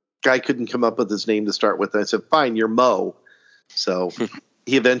 Guy couldn't come up with his name to start with. And I said, "Fine, you're Mo." So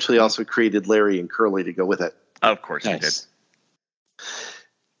he eventually also created Larry and Curly to go with it. Of course, he did.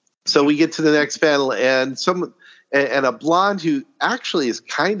 So we get to the next panel, and a blonde who actually is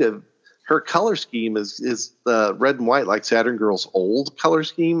kind of her color scheme is the red and white, like Saturn Girl's old color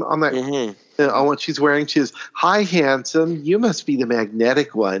scheme on that. On what she's wearing. She says, "Hi, handsome. You must be the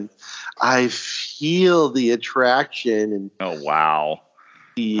magnetic one. I feel the attraction." And oh wow.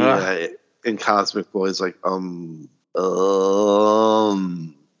 And Cosmic Boy's like,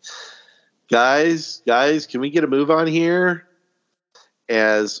 guys, can we get a move on here?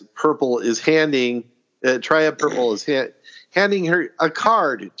 As Purple is handing Triad Purple is handing her a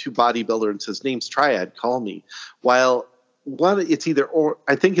card to Bodybuilder and says, "Name's Triad, call me." While it's either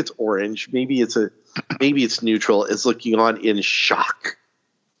I think it's orange, maybe it's neutral, is looking on in shock.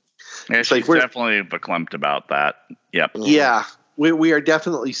 Yeah, it's she's definitely verklempt about that. Yep. Yeah, we are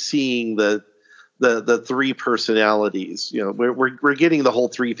definitely seeing the three personalities. You know, we're getting the whole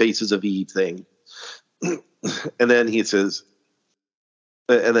three faces of Eve thing. And then he says,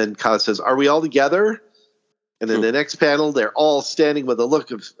 and then Kaz says, "Are we all together?" And then the next panel, they're all standing with a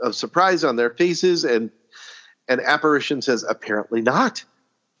look of surprise on their faces, and Apparition says, "Apparently not."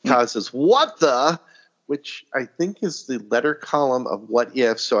 Kaz says, "What the?" Which I think is the letter column of What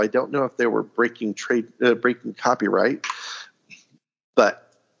If, so I don't know if they were breaking copyright.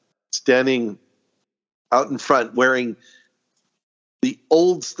 But standing out in front, wearing the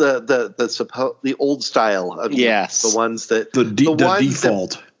old style of the ones that the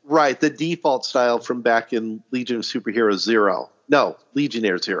default. Right, the default style from back in Legion of Superheroes 0. No,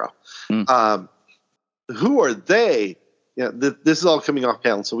 Legionnaire 0. Who are they? Yeah, this is all coming off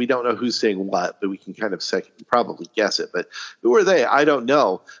panel, so we don't know who's saying what, but we can kind of probably guess it. But who are they? I don't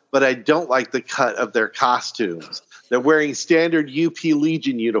know. But I don't like the cut of their costumes. They're wearing standard UP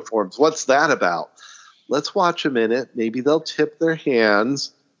Legion uniforms. What's that about? Let's watch a minute. Maybe they'll tip their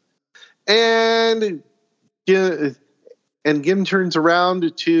hands. And Gim turns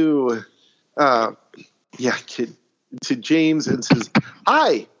around to James and says,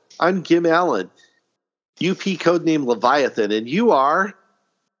 "Hi, I'm Gim Allen, UP codename Leviathan, and you are..."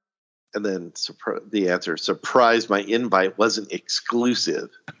 And then the answer, "Surprise, my invite wasn't exclusive."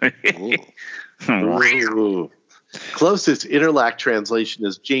 Closest Interlac translation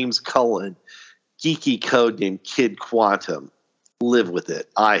is James Cullen, geeky codename Kid Quantum. Live with it.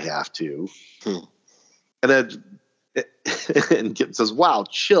 I have to. And Gim says, "Wow,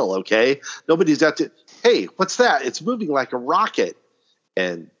 chill, okay? Nobody's got to..." "Hey, what's that? It's moving like a rocket."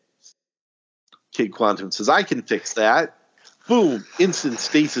 And Kid Quantum says, "I can fix that." Boom, instant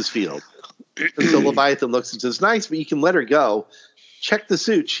stasis field. And so Leviathan looks and says, "Nice, but you can let her go. Check the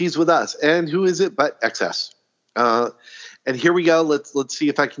suit. She's with us." And who is it but XS? And here we go. Let's see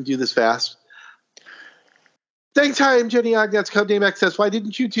if I can do this fast. "Thanks, hi, I'm Jenny Ognat's codename XS. Why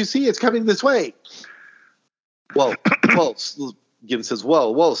didn't you two see? It's coming this way." Whoa. Gim says,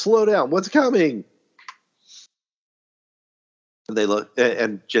 whoa, slow down. What's coming? And they look,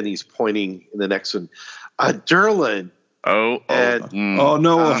 and Jenny's pointing in the next one. A Durlan. Oh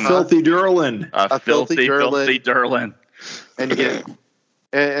no, a filthy Durlan. A filthy Durlan.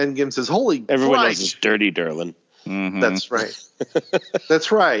 And Gim says, "Holy Everyone Christ. knows it's Dirty Durlan. Mm-hmm. That's right.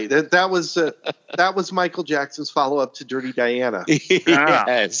 That's right. That was Michael Jackson's follow-up to Dirty Diana.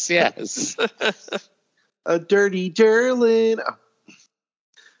 Yes. A Dirty Durlan.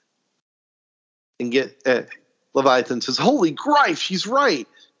 And Leviathan says, "Holy Christ, she's right.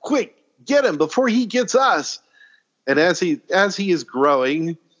 Quick, get him before he gets us." And as he is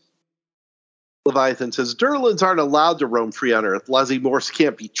growing, Leviathan says, "Durlans aren't allowed to roam free on Earth. Leslie Morse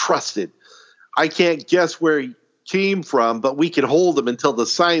can't be trusted. I can't guess where he came from, but we can hold him until the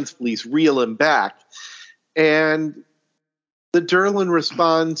science police reel him back." And the Durlan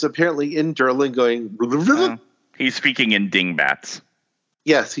responds, apparently in Durlan, going... He's speaking in dingbats.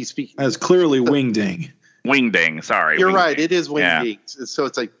 Yes, he's speaking. That's clearly Wingding. Wingding, sorry. You're Wingding. right, it is Wingding. Yeah. So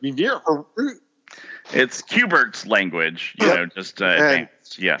it's like... It's Q*bert's language, just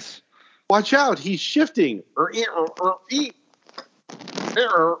advanced. Yes. Watch out, he's shifting.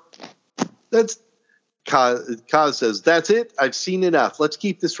 That's... Kaz says, "That's it. I've seen enough. Let's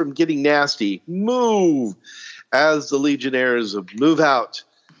keep this from getting nasty. Move!" As the Legionnaires move out.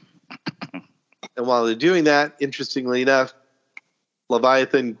 And while they're doing that, interestingly enough,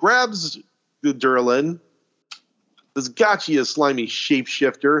 Leviathan grabs the Durlan, this gotcha slimy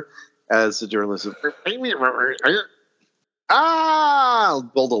shapeshifter, as the Durlan says,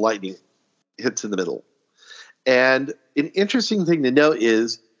 bolt of lightning hits in the middle. And an interesting thing to note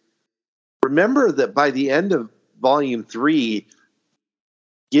is, remember that by the end of Volume 3,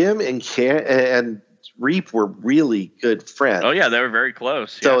 Gim and Reap were really good friends. Oh yeah, they were very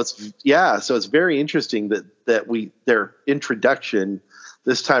close. So it's very interesting that their introduction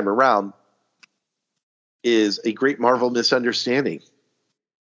this time around is a great Marvel misunderstanding.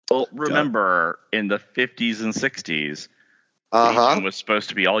 Well, remember, in the 50s and 60s, Legion was supposed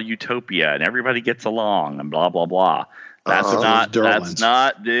to be all utopia and everybody gets along and blah, blah, blah. That's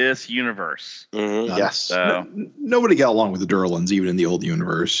not this universe. Mm-hmm. Yes. So, nobody got along with the Durlans, even in the old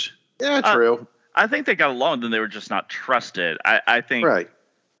universe. Yeah, true. I think they got along, then they were just not trusted. I think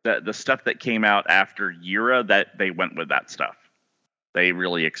that the stuff that came out after Yira, that they went with that stuff. They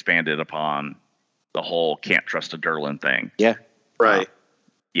really expanded upon the whole can't trust a Durlan thing. Yeah. Right.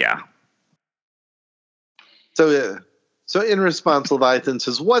 Yeah. So in response, Leviathan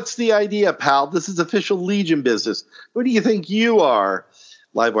says, "What's the idea, pal? This is official Legion business. Who do you think you are?"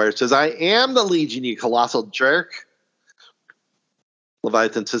 Livewire says, "I am the Legion, you colossal jerk."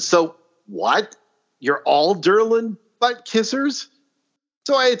 Leviathan says, "So what? You're all Durlan butt kissers?"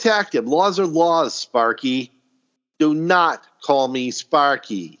 So I attacked him. Laws are laws, Sparky. Do not call me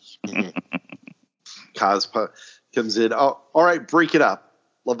Sparky. Kaz comes in. Oh, all right, break it up.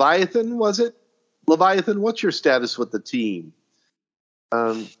 Leviathan, was it? Leviathan, what's your status with the team?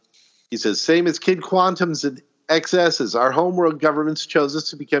 He says, same as Kid Quantum's and XS's. Our homeworld governments chose us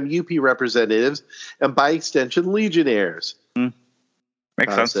to become UP representatives and by extension Legionnaires.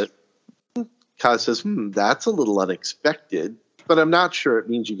 Makes sense. Kaz says, that's a little unexpected, but I'm not sure it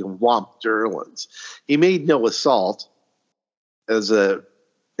means you can whomp Durlans. He made no assault as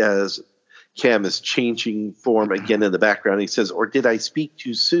Cam is changing form again in the background. He says, or did I speak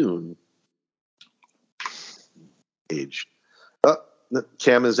too soon?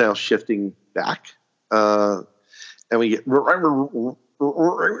 Cam is now shifting back. And we get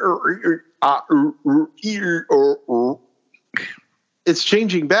it's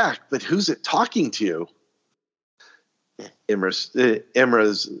changing back, but who's it talking to?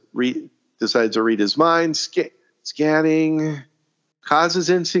 Imra decides to read his mind, scanning. Kaz's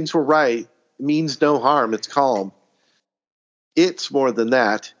instincts were right. It means no harm. It's calm. It's more than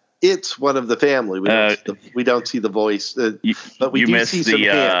that. It's one of the family. We don't see the voice, but we do see some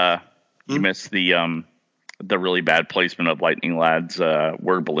hand. You missed the really bad placement of Lightning Lad's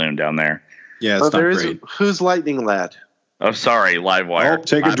word balloon down there. Yeah, it's not great. Who's Lightning Lad? Oh, sorry, Livewire. Oh,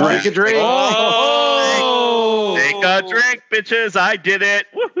 take a drink. Take a drink. Oh, take a drink, bitches! I did it.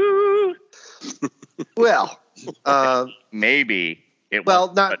 Woohoo! Well, maybe.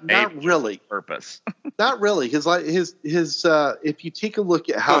 Not really. Purpose. Not really. His if you take a look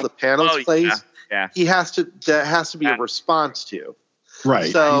at how the panels plays, he has to. That has to be a response to.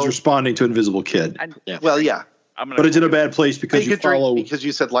 Right. So, he's responding to Invisible Kid. Well, yeah. But it's in a bad place because you follow. Because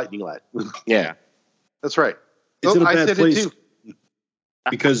you said Lightning Lad. Yeah. That's right. It's in a bad place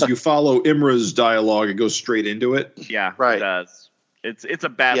because you follow Imra's dialogue and go straight into it. Yeah, right. It does. It's a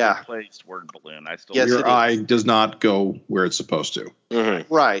badly placed word balloon. Your eye does not go where it's supposed to.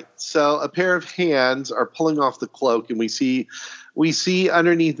 Mm-hmm. Right. So a pair of hands are pulling off the cloak, and we see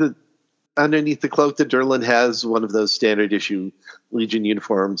underneath the cloak that Durlan has one of those standard issue Legion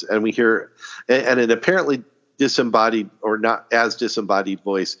uniforms, and we hear and an apparently disembodied or not as disembodied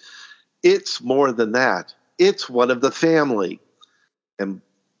voice. It's more than that. It's one of the family. And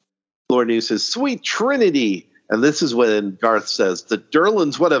Lord New says, "Sweet Trinity." And this is when Garth says, "The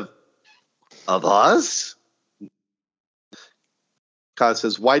Durlan's one of us?" Kaz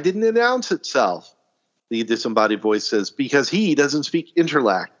says, "Why didn't it announce itself?" The disembodied voice says, "Because he doesn't speak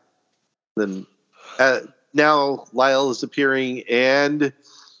Interlac." Then now Lyle is appearing, and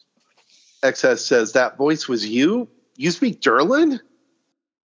XS says, "That voice was you? You speak Durlan?"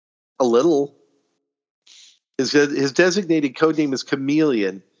 A little. His designated codename is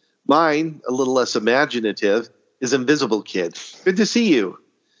Chameleon. Mine, a little less imaginative, is Invisible Kid. Good to see you.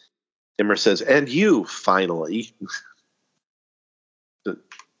 Imra says, "And you, finally."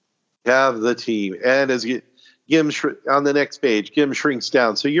 Have the team. And as Gim on the next page, Gim shrinks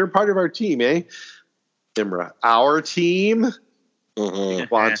down. "So you're part of our team, eh?" Imra, "Our team?"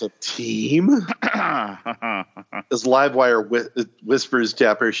 Wants a team? As Livewire whispers to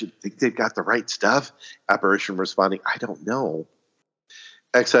Apparition, "Think they've got the right stuff?" Apparition responding, "I don't know."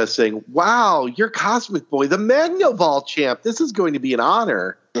 XS saying, "Wow, you're Cosmic Boy, the Magnoball champ. This is going to be an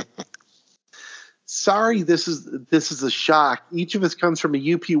honor." Sorry, this is a shock. Each of us comes from a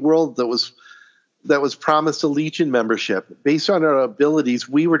UP world that was promised a Legion membership. Based on our abilities,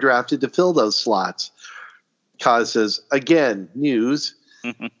 we were drafted to fill those slots. Kaz says, "Again, news.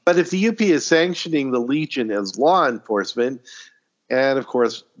 But if the UP is sanctioning the Legion as law enforcement," and of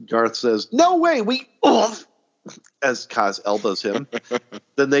course Garth says, "No way, as Kaz elbows him,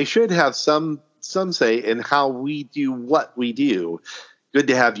 "then they should have some say in how we do what we do. Good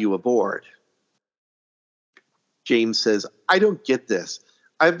to have you aboard." James says, "I don't get this.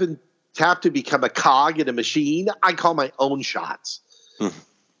 I've been tapped to become a cog in a machine. I call my own shots."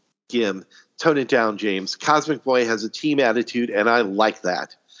 Gim, tone it down, James. Cosmic Boy has a team attitude, and I like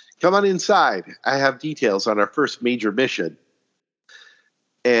that. Come on inside. I have details on our first major mission.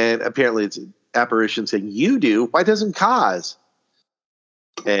 And apparently it's an apparition saying, you do? Why doesn't Kaz?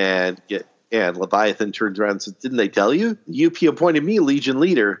 And Leviathan turns around and says, didn't they tell you? The UP appointed me Legion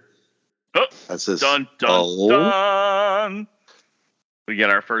leader. Oh, that says, dun, dun, dun. We get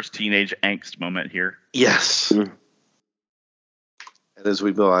our first teenage angst moment here. Yes. And as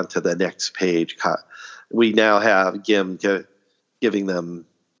we move on to the next page, we now have Gim giving them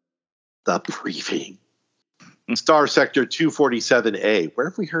the briefing. Star Sector 247A. Where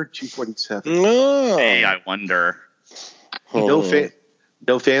have we heard 247? No. Hey, I wonder.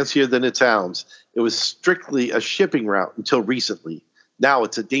 No fancier than it sounds. It was strictly a shipping route until recently. Now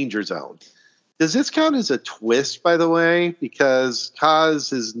it's a danger zone. Does this count as a twist, by the way? Because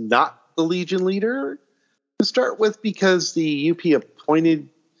Kaz is not the Legion leader to start with because the UP appointed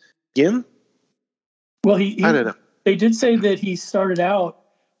Gim? Well, I don't know. They did say that he started out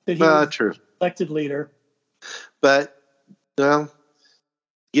that he was True. elected leader. But well,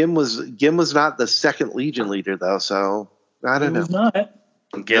 Gim was not the second Legion leader though, so I don't know. He was not.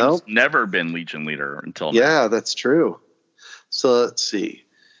 Gim's never been Legion leader until now. Yeah, that's true. So let's see.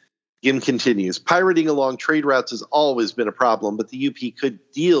 Gim continues. Pirating along trade routes has always been a problem, but the UP could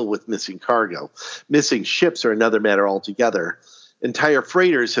deal with missing cargo. Missing ships are another matter altogether. Entire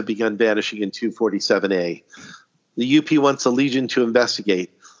freighters have begun vanishing in 247A. The UP wants the Legion to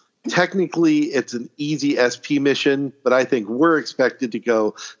investigate. Technically, it's an easy SP mission, but I think we're expected to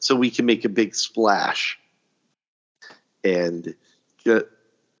go so we can make a big splash. And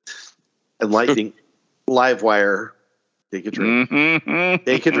enlightening Livewire. Take a drink.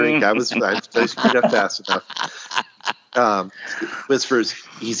 Take a drink. I screwed up fast enough. Whispers,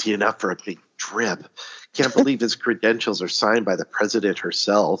 easy enough for a big trip. Can't believe his credentials are signed by the president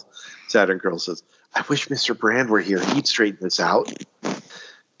herself. Saturn Girl says, I wish Mr. Brand were here. He'd straighten this out.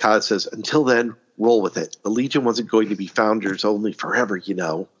 Todd says, until then, roll with it. The Legion wasn't going to be founders only forever, you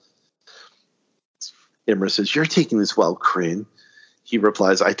know. Imra says, you're taking this well, Kryn. He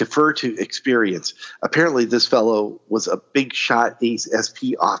replies, I defer to experience. Apparently this fellow was a big shot ace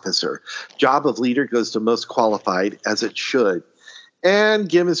SP officer. Job of leader goes to most qualified, as it should. And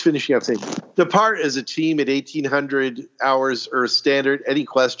Gim is finishing up saying, depart as a team at 1800 hours Earth Standard. Any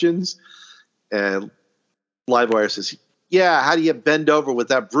questions? And Livewire says, yeah, how do you bend over with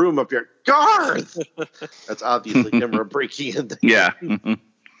that broom up your Garth? That's obviously Imra breaking in. Yeah.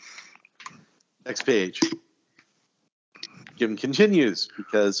 Next page. Gim continues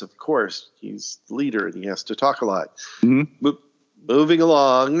because, of course, he's the leader and he has to talk a lot. Mm-hmm. Moving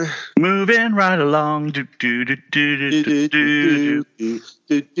along. Moving right along.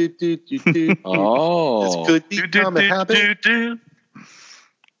 Oh. This could become a habit.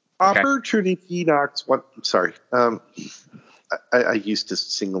 Opportunity knocks one. I'm sorry. I used to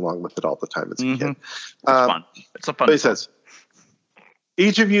sing along with it all the time as a kid. It's fun. It's a fun But he says,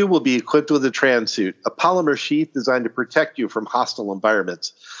 each of you will be equipped with a transuit, a polymer sheath designed to protect you from hostile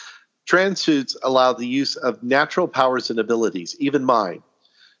environments. Transuits allow the use of natural powers and abilities, even mine.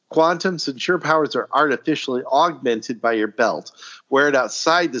 Quantums and sure powers are artificially augmented by your belt. Wear it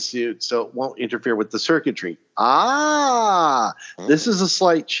outside the suit so it won't interfere with the circuitry. This is a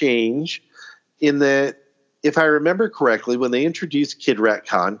slight change in that, if I remember correctly, when they introduced Kid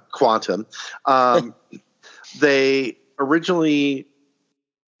Retcon, Quantum, they originally,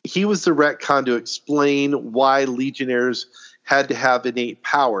 he was the retcon to explain why Legionnaires had to have innate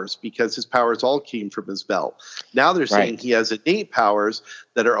powers because his powers all came from his belt. Now they're saying he has innate powers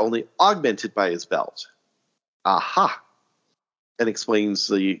that are only augmented by his belt. Aha. And explains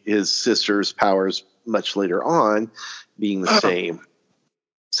his sister's powers much later on being the same.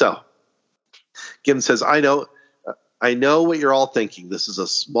 So Gim says, I know what you're all thinking. This is a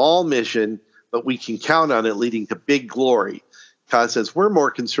small mission, but we can count on it leading to big glory. Kaz says, we're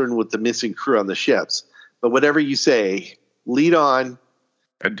more concerned with the missing crew on the ships. But whatever you say, lead on.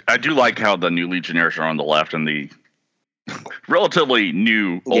 I do like how the new Legionnaires are on the left and the relatively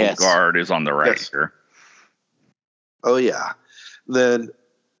new old guard is on the right here. Oh, yeah. Then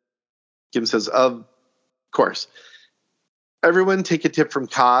Gim says, of course, everyone take a tip from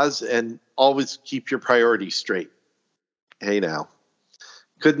Kaz and always keep your priorities straight. Hey, now.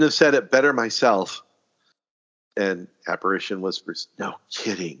 Couldn't have said it better myself. And Apparition whispers, no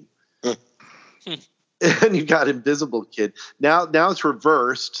kidding. And you got Invisible Kid. Now it's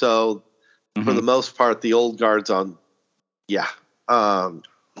reversed, so for the most part, the old guard's on. Yeah. The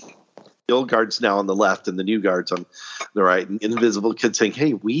old guard's now on the left, and the new guard's on the right. And Invisible Kid saying,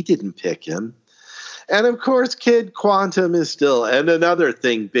 hey, we didn't pick him. And of course, Kid Quantum is still. And another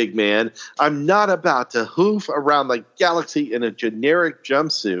thing, big man, I'm not about to hoof around the galaxy in a generic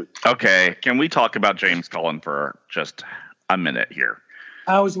jumpsuit. Okay, can we talk about James Cullen for just a minute here?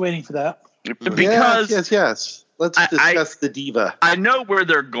 I was waiting for that. Because yes. Let's discuss the diva. I know where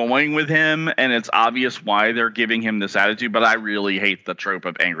they're going with him, and it's obvious why they're giving him this attitude, but I really hate the trope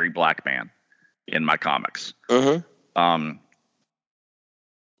of angry black man in my comics.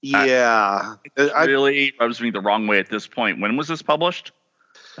 Yeah. It really rubs me the wrong way at this point. When was this published?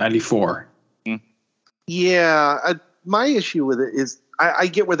 94. Yeah. My issue with it is I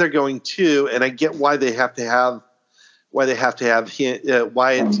get where they're going too, and I get why they have to have him,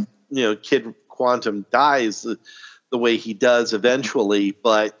 why it's, Kid Quantum dies the way he does eventually.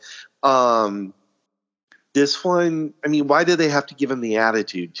 But this one, I mean, why do they have to give him the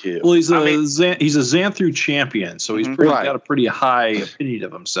attitude too? Well, he's a Xanthru champion, so he's got a pretty high opinion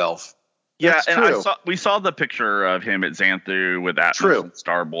of himself. Yeah, That's and true. we saw the picture of him at Xanthu with Atmos and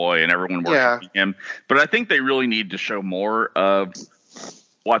Starboy, and everyone worshiping him. But I think they really need to show more of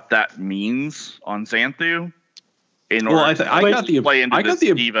what that means on Xanthu in order to play into this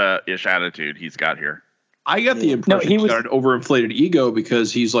diva-ish attitude he's got here. I got the impression he's got an overinflated ego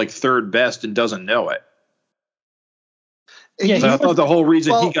because he's like third best and doesn't know it. Yeah, so I thought the whole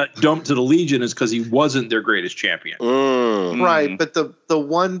reason he got dumped to the Legion is because he wasn't their greatest champion. Right, but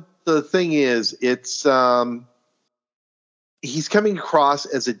the thing is, it's he's coming across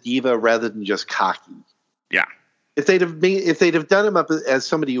as a diva rather than just cocky. Yeah. If they'd have done him up as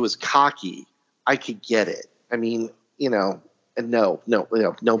somebody who was cocky, I could get it. I mean, and no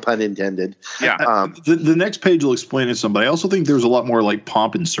pun intended. Yeah. The next page will explain it some, but I also think there's a lot more like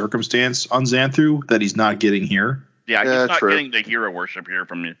pomp and circumstance on Xanthu that he's not getting here. Yeah, he's not getting the hero worship here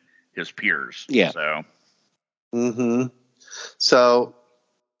from his peers. Yeah. So. So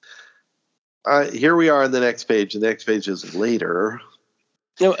here we are on the next page. The next page is later.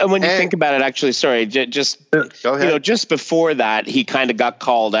 And when you think about it, actually, sorry, just go ahead. Just before that, he kind of got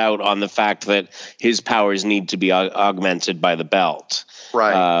called out on the fact that his powers need to be augmented by the belt.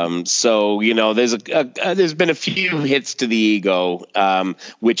 Right. So there's been a few hits to the ego,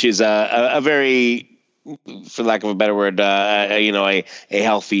 which is a very, for lack of a better word, a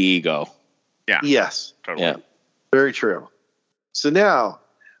healthy ego. Yeah. Yes. Totally. Yeah. Very true. So now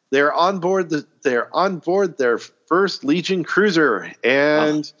they're on board their first Legion cruiser,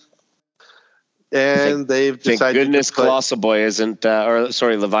 and they've decided. Thank goodness Colossal Boy isn't,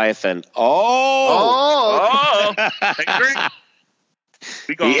 Leviathan. Oh.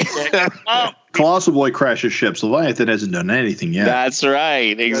 Colossal Boy crashes ships. Leviathan hasn't done anything yet. That's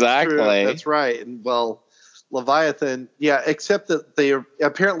right. Exactly. That's right. And Leviathan, except that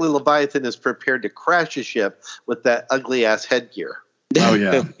apparently Leviathan is prepared to crash a ship with that ugly ass headgear. Oh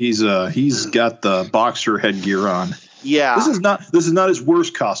yeah, he's got the boxer headgear on. Yeah, this is not his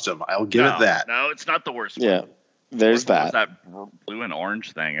worst costume. I'll give it that. No, it's not the worst one. Yeah, there's that. That blue and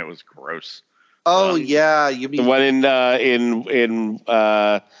orange thing. It was gross. Oh yeah, you mean the one in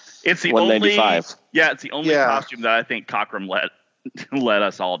it's the 195. It's the only costume that I think Cockrum let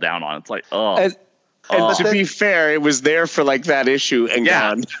us all down on. It's like, And to be fair, it was there for like that issue and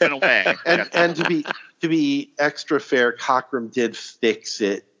gone. It's been away. and to be extra fair, Cockrum did fix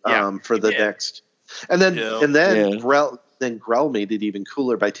it for the next, and then Grell made it even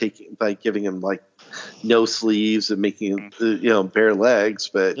cooler by giving him like no sleeves and making him bare legs.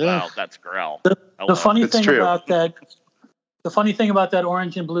 But wow, that's Grell. The funny thing about that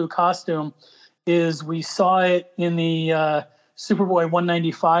orange and blue costume is we saw it in the Superboy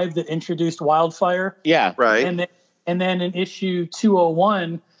 195 that introduced Wildfire. Yeah, right. And then in issue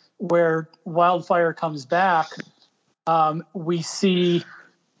 201, where Wildfire comes back, we see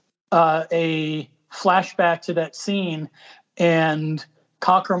a flashback to that scene, and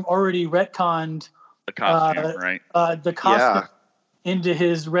Cockrum already retconned the costume, right? The costume into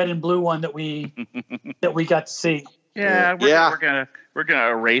his red and blue one that we got to see. Yeah, we're gonna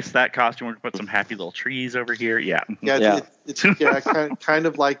erase that costume. We're gonna put some happy little trees over here. It's kind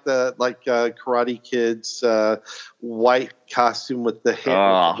of like Karate Kid's white costume with the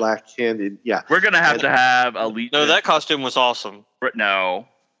black handed. Yeah, we're gonna have to have a Legion. No, that costume was awesome. No,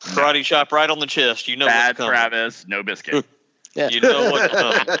 karate chop right on the chest. You know, bad Travis, no biscuit. You know what's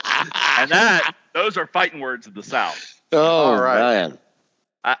coming. And those are fighting words of the South. Oh, all right. Man.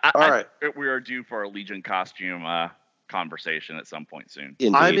 I think we are due for a Legion costume conversation at some point soon.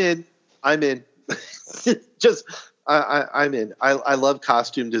 Indeed. I'm in. Just I'm in. I love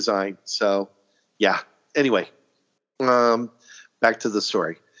costume design. So yeah. Anyway, back to the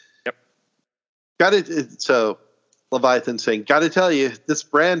story. Yep. Got it. So Leviathan saying, "Got to tell you, this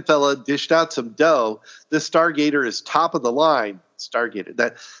Brand fella dished out some dough. This Stargator is top of the line."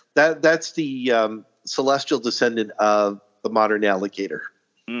 Stargator. That's the celestial descendant of the modern alligator.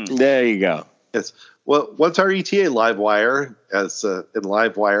 There you go. Yes. Well, what's our ETA? Livewire, as in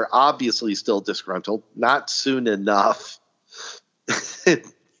Livewire, obviously still disgruntled. Not soon enough.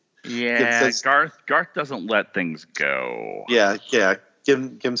 Yeah, says, Garth doesn't let things go. Yeah.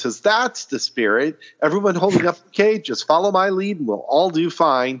 Kim says, "That's the spirit. Everyone holding up the cage, just follow my lead and we'll all do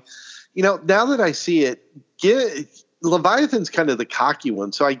fine." Now that I see it, Leviathan's kind of the cocky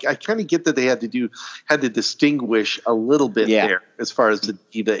one, so I kind of get that they had to distinguish a little bit there as far as the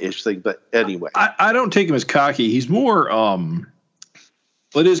diva-ish thing. But anyway, I don't take him as cocky. He's more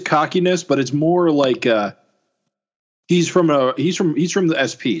it is cockiness, but it's more like he's from the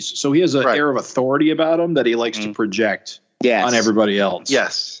SPs, so he has an air of authority about him that he likes to project on everybody else.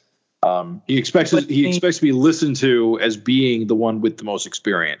 Yes. He expects to be listened to as being the one with the most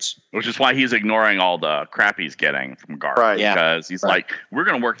experience, which is why he's ignoring all the crap he's getting from Garth. Right. Because he's like, we're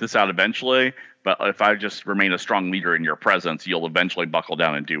going to work this out eventually, but if I just remain a strong leader in your presence, you'll eventually buckle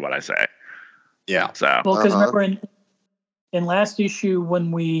down and do what I say. Yeah. So. Well, because remember in last issue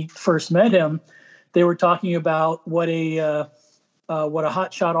when we first met him, they were talking about what a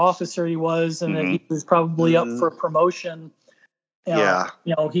hotshot officer he was, and that he was probably up for promotion.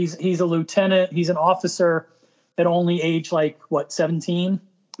 He's a lieutenant. He's an officer at only age 17.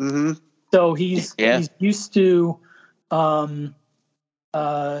 Mm-hmm. So he's used to not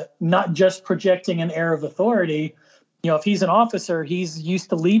just projecting an air of authority. If he's an officer, he's used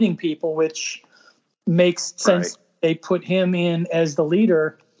to leading people, which makes sense. Right. They put him in as the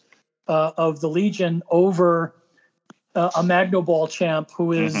leader of the Legion over a Magno Ball champ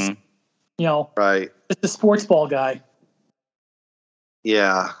who is, just a sports ball guy.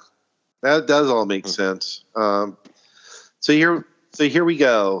 Yeah, that does all make sense. So here we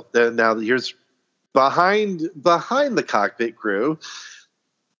go. Now here's behind the cockpit crew.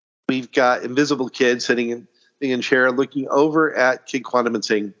 We've got Invisible Kid sitting in chair, looking over at Kid Quantum and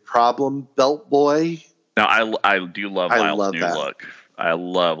saying, "Problem, Belt Boy." Now I do love Lyle's new look. I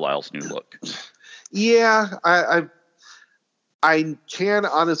love Lyle's new look. Yeah, I can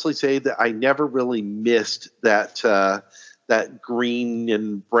honestly say that I never really missed that green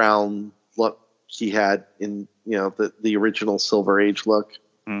and brown look he had in the original Silver Age look.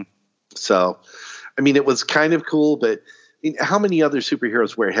 So, I mean, it was kind of cool, but how many other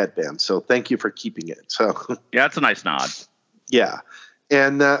superheroes wear headbands? So thank you for keeping it. So yeah, it's a nice nod. Yeah,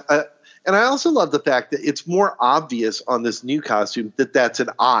 and I also love the fact that it's more obvious on this new costume that that's an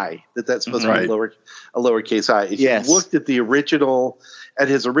I, that's supposed to be a lowercase I. If you looked at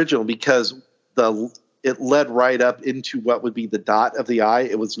his original, because it led right up into what would be the dot of the I,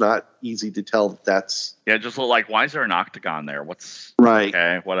 it was not easy to tell that's... Yeah, it just looked like, why is there an octagon there? What's... Right.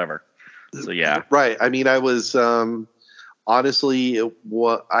 Okay, whatever. So, yeah. Right. I mean, I was... honestly,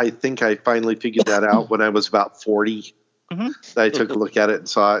 I think I finally figured that out when I was about 40. I took a look at it and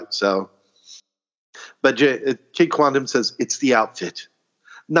saw it. So, but Kid Quantum says it's the outfit,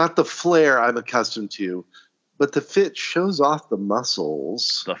 not the flair I'm accustomed to, but the fit shows off the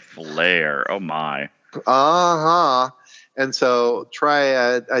muscles. The flair, oh my! And so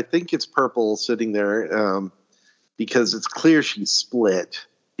Triad, I think it's Purple sitting there because it's clear she's split.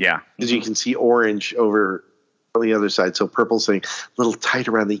 Yeah, because you can see Orange over on the other side. So Purple's saying, "A little tight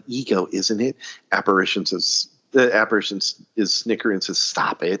around the ego, isn't it?" Apparition is snickering and says,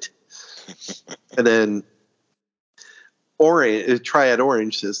 "Stop it." And then Triad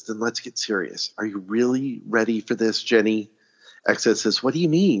Orange says, "Then let's get serious. Are you really ready for this, Jenny?" Exit says, "What do you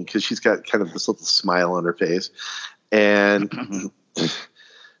mean?" Because she's got kind of this little smile on her face. And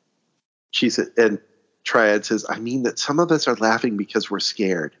and Triad says, "I mean that some of us are laughing because we're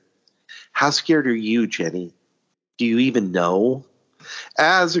scared. How scared are you, Jenny? Do you even know?"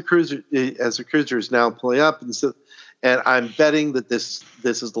 As the cruiser is now pulling up, and I'm betting that this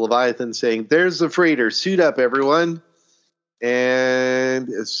is the Leviathan saying, "There's the freighter. Suit up, everyone." And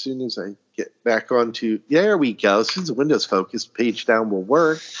as soon as I get back onto, there we go. As soon as the window's focused, page down will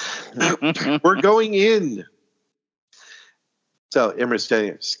work. We're going in. So Imra's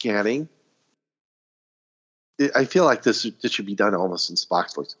standing there scanning. I feel like this should be done almost in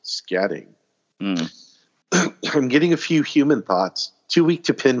Spock's voice. Scanning. I'm getting a few human thoughts, too weak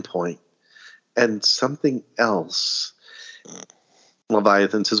to pinpoint. And something else.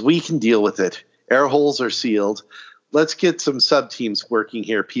 Leviathan says, "We can deal with it. Air holes are sealed. Let's get some sub-teams working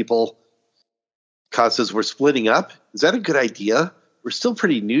here, people." Kaz says, "We're splitting up? Is that a good idea? We're still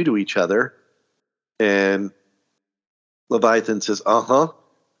pretty new to each other." And Leviathan says, "Uh-huh.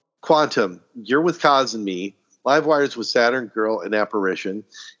 Quantum, you're with Kaz and me. Live Wires with Saturn Girl and Apparition.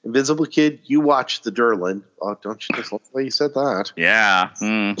 Invisible Kid, you watch the Durlin. Oh, don't you just love the way you said that? Yeah.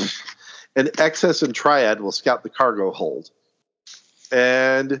 And Excess and Triad will scout the cargo hold.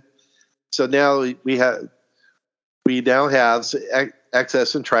 And so now we now have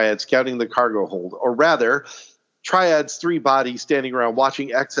Excess and Triad scouting the cargo hold, or rather, Triad's 3 bodies standing around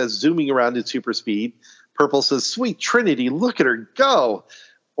watching Excess zooming around at super speed. Purple says, "Sweet Trinity, look at her go."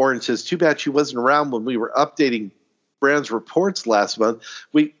 Orange says, "Too bad she wasn't around when we were updating Brand's reports last month.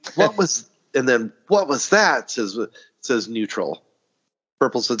 What was that?" says Neutral.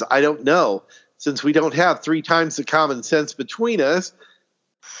 Purple says, "I don't know. Since we don't have 3 times the common sense between us."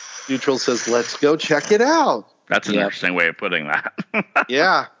 Neutral says, "Let's go check it out." That's an interesting way of putting that.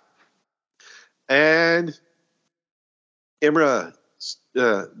 Yeah. And Imra,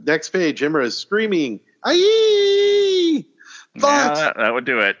 next page, Imra is screaming, "Aye!" Thoughts. Yeah, that would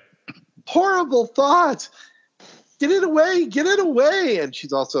do it. Horrible thoughts. Get it away. Get it away. And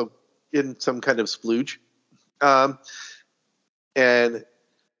she's also in some kind of splooge. And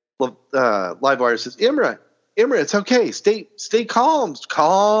Livewire says, Imra, it's okay. Stay calm.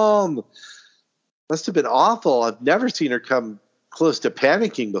 Calm. Must have been awful. I've never seen her come close to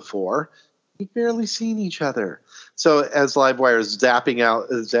panicking before. We've barely seen each other. So as Livewire is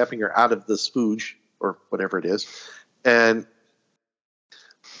zapping her out of the spooge, or whatever it is, and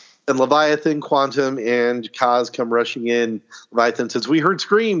Leviathan, Quantum, and Kaz come rushing in. Leviathan says, "We heard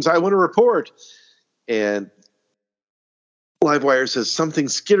screams. I want to report." And Livewire says, "Something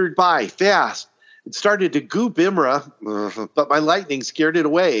skittered by fast. It started to goop Imra, but my lightning scared it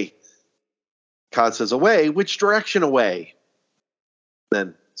away." Kaz says, "Away? Which direction away?"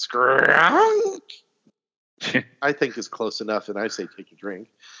 Then, "Scrunk." I think is close enough, and I say take a drink.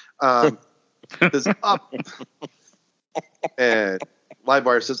 Says, "Up." And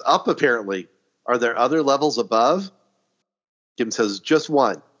Livewire says, "Up, apparently. Are there other levels above?" Kim says, "Just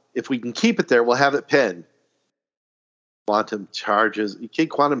one. If we can keep it there, we'll have it pinned." Quantum charges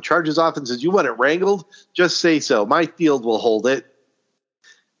off and says, "You want it wrangled? Just say so. My field will hold it."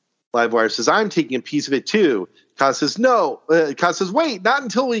 Livewire says, "I'm taking a piece of it too." Kaz says, "No." Kaz says, "Wait, not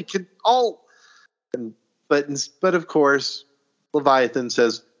until we can all..." But of course, Leviathan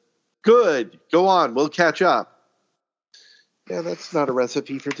says, "Good. Go on. We'll catch up." Yeah, that's not a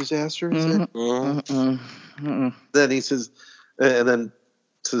recipe for disaster, is it? Then he says, and then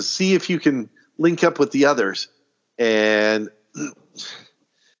says, "See if you can link up with the others." And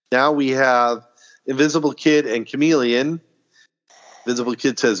now we have Invisible Kid and Chameleon. Invisible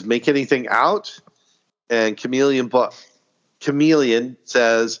Kid says, "Make anything out?" And Chameleon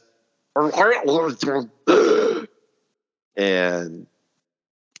says, and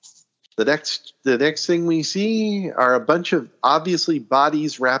the next thing we see are a bunch of obviously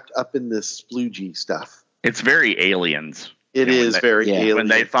bodies wrapped up in this sploogey stuff. It's very Aliens. It is very Alien. When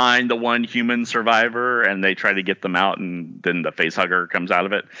they find the one human survivor and they try to get them out, and then the face hugger comes out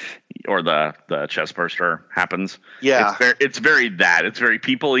of it, or the chest burster happens. Yeah, it's very that. It's very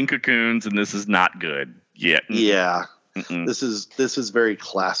people in cocoons, and this is not good. Yeah. This is very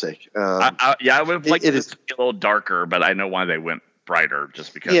classic. I would have liked this to be a little darker, but I know why they went brighter,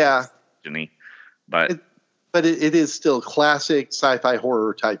 just because. Yeah, but it is still classic sci-fi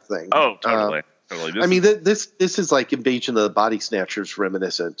horror type thing. Oh, totally. I mean, this is like Invasion of the Body Snatchers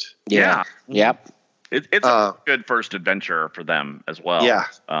reminiscent. Yeah. Yep. It's a good first adventure for them as well. Yeah.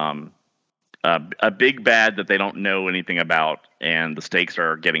 A big bad that they don't know anything about, and the stakes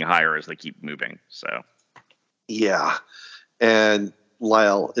are getting higher as they keep moving. So. Yeah, and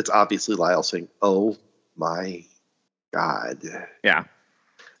Lyle, it's obviously Lyle saying, "Oh my God." Yeah.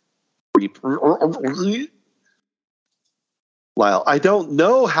 Lyle, "I don't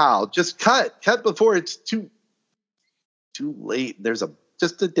know how. Just cut before it's too late." There's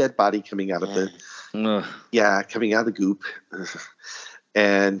just a dead body coming out of coming out of the goop.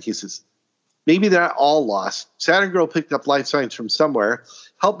 And he says, "Maybe they're not all lost. Saturn Girl picked up life signs from somewhere.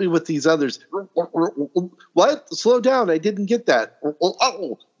 Help me with these others." What? Slow down. I didn't get that.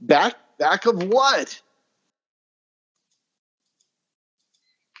 Oh, back of what?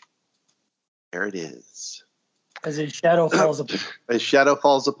 There it is. As a shadow falls upon. A shadow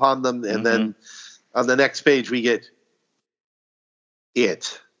falls upon them, and then on the next page we get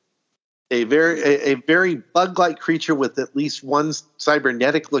it. A very bug-like creature with at least one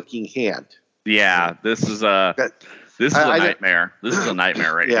cybernetic-looking hand. Yeah, this is a nightmare. This is a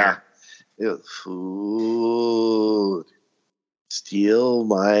nightmare right here. Food. Steal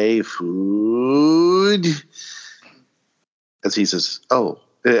my food. As he says,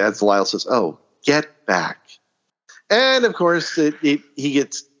 as Lyle says, "Oh, get back." And of course, he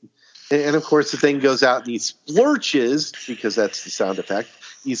gets And of course, the thing goes out and he splurches, because that's the sound effect.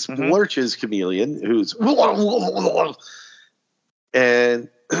 He splurches Chameleon, who's and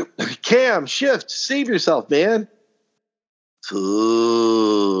Cam, shift, save yourself, man.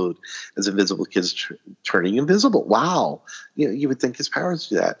 Food. As Invisible Kid's turning invisible. Wow. You would think his powers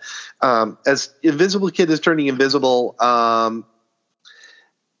do that. As Invisible Kid is turning invisible,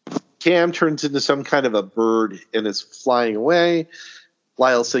 Cam turns into some kind of a bird and is flying away.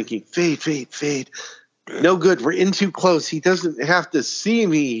 Lyle's thinking, fade. No good. We're in too close. He doesn't have to see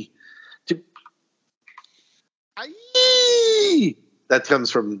me. That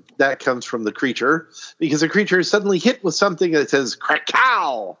comes from the creature, because the creature is suddenly hit with something that says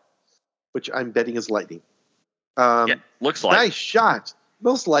 "crack-cow," which I'm betting is lightning. Looks like nice shot.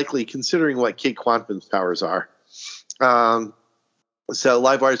 Most likely, considering what Kid Quantum's powers are. So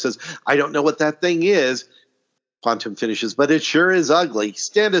Livewire says, "I don't know what that thing is." Quantum finishes, "But it sure is ugly.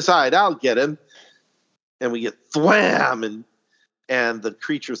 Stand aside. I'll get him." And we get thwam, and the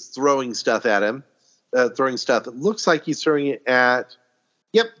creature's throwing stuff at him. Throwing stuff. It looks like he's throwing it at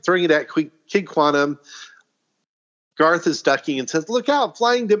Kid Quantum. Garth is ducking and says, "Look out,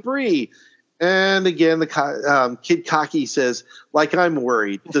 flying debris." And again, the Kid Cocky says, "Like I'm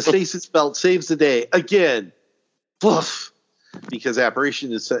worried. The stasis belt saves the day. Again." Poof. Because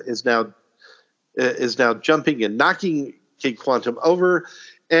Apparition is now jumping and knocking Kid Quantum over.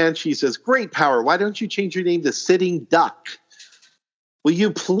 And she says, "Great power. Why don't you change your name to Sitting Duck? Will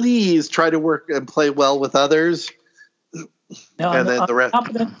you please try to work and play well with others?" Now, on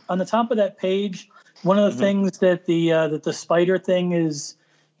the top of that page, one of the things that the spider thing is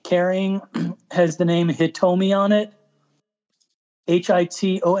carrying has the name Hitomi on it.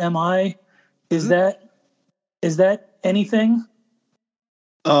 Hitomi. Is that anything?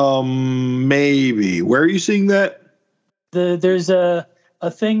 Maybe. Where are you seeing that? There's a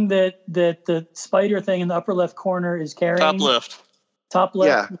thing that the spider thing in the upper left corner is carrying. Top left,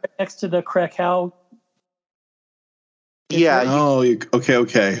 right next to the Krakow. Yeah.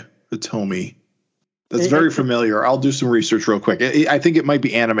 Okay. Hitomi. That's very familiar. I'll do some research real quick. I think it might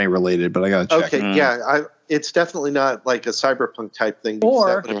be anime related, but I gotta check. Okay, yeah. It's definitely not like a cyberpunk type thing. Because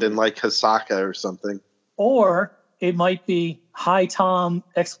that would have been like Hasaka or something. Or it might be "Hi Tom!" !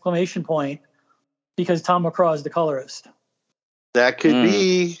 Because Tom McCraw is the colorist. That could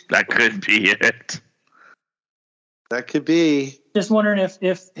be. That could be it. That could be. Just wondering if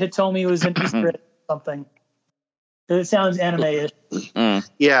Hitomi was an Easter egg or something. It sounds anime-ish.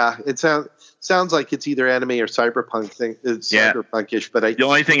 Yeah, it sounds like it's either anime or cyberpunk thing. It's cyberpunk-ish, but the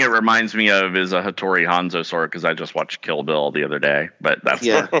only thing it reminds me of is a Hattori Hanzo sword, because I just watched Kill Bill the other day. But that's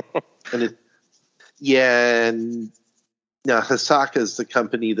and Hasaka is the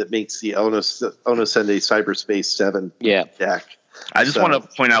company that makes the Onosende Cyberspace 7 deck. I just want to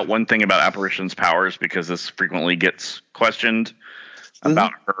point out one thing about Apparition's powers, because this frequently gets questioned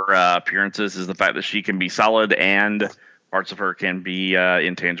about her appearances, is the fact that she can be solid and parts of her can be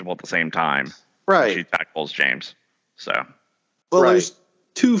intangible at the same time. Right. She tackles James. There's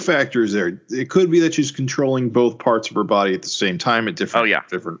two factors there. It could be that she's controlling both parts of her body at the same time at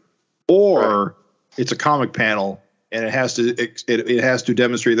different. Or it's a comic panel and it has to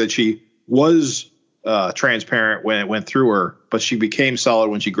demonstrate that she was transparent when it went through her, but she became solid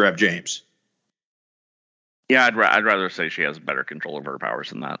when she grabbed James. Yeah, I'd rather say she has better control over her powers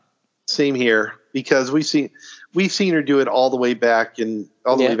than that. Same here, because we've seen her do it all the way back in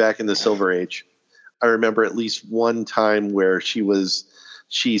the Silver Age. I remember at least one time where she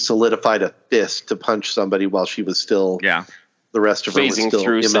solidified a fist to punch somebody while she was still the rest of her was still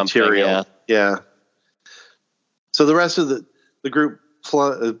immaterial. Yeah. So the rest of the group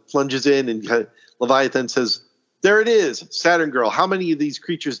plunges in, and Leviathan says, "There it is, Saturn Girl. How many of these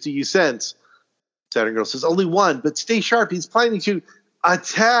creatures do you sense?" Saturn Girl says, "Only one, but stay sharp. He's planning to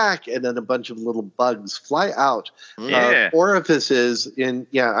attack." And then a bunch of little bugs fly out. Orifices in,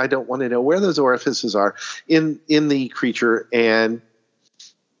 I don't want to know where those orifices are in the creature. And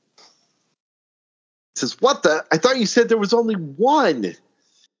says, "What the? I thought you said there was only one."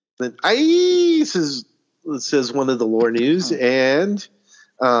 Then says one of the lore news, and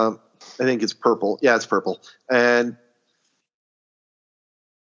I think it's purple. Yeah, it's purple. And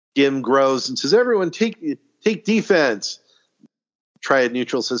Jim grows and says, "Everyone take defense." Triad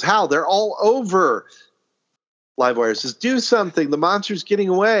Neutral says, "How? They're all over." Livewire says, "Do something. The monster's getting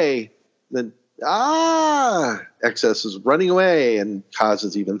away." Then, XS is running away, and Kaz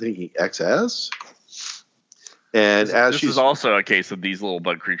is even thinking, "XS?" And this is also a case of these little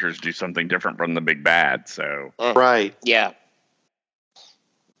bug creatures do something different from the big bad. So right, yeah,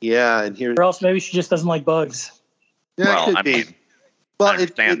 and here, or else maybe she just doesn't like bugs. Yeah, I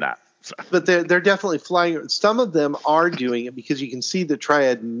understand that. But they're definitely flying. Some of them are doing it because you can see the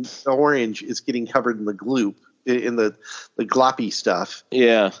Triad Orange is getting covered in the gloop, in the gloppy stuff.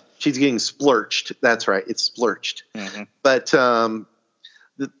 Yeah. She's getting splurched. That's right. It's splurched. Mhm.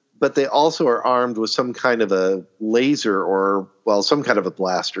 But they also are armed with some kind of a laser or, well, some kind of a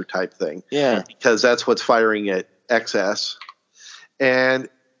blaster type thing. Yeah. Because that's what's firing at XS. And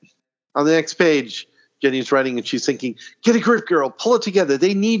on the next page, Jenny's running and she's thinking, get a grip, girl. Pull it together.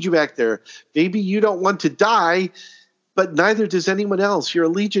 They need you back there. Maybe you don't want to die, but neither does anyone else. You're a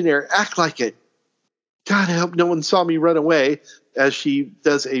Legionnaire. Act like it. God, I hope no one saw me run away, as she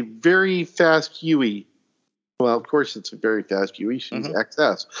does a very fast Yui. Well, of course, it's a very fast Yui. She's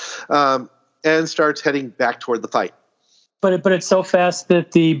XS. And starts heading back toward the fight. But it's so fast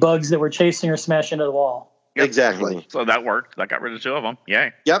that the bugs that were chasing her smash into the wall. Yep. Exactly. So that worked. That got rid of 2 of them.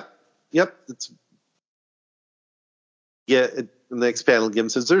 Yay. Yep. The next panel, Gim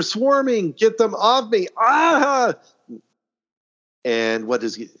says, they're swarming. Get them off me. Ah! And what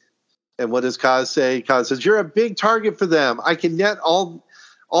does Kaz say? Kaz says, you're a big target for them. I can net all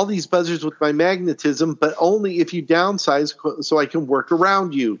these buzzers with my magnetism, but only if you downsize so I can work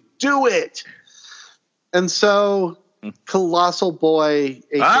around you. Do it! And so, Colossal Boy,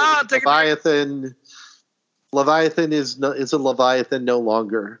 Leviathan is a Leviathan no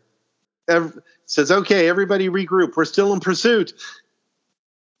longer. Says, okay, everybody regroup. We're still in pursuit.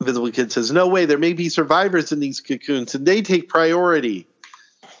 Invisible Kid says, no way. There may be survivors in these cocoons, and they take priority.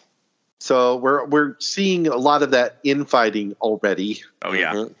 So we're seeing a lot of that infighting already. Oh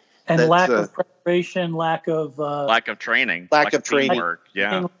yeah. Mhm. And That's, lack of preparation, lack of training. Lack of training. Teamwork.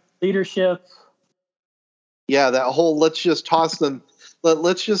 Yeah. leadership. Yeah, that whole let's just toss them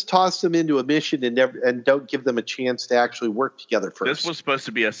into a mission and don't give them a chance to actually work together first. This was supposed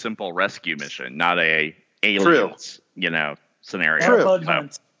to be a simple rescue mission, not a aliens, scenario. True. Bug So,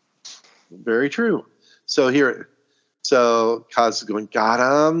 hunt. Very true. So Kaz is going, got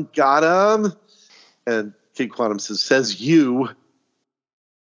him. And Kid Quantum says you.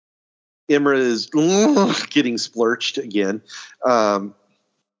 Imra is getting splurched again.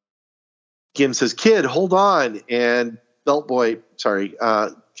 Gim says, kid, hold on. And Kid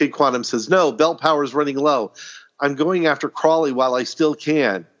Quantum says, no, belt power's running low. I'm going after Crawley while I still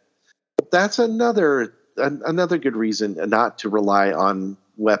can. That's another good reason not to rely on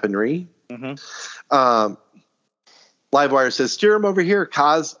weaponry. Mhm. Livewire says, steer him over here,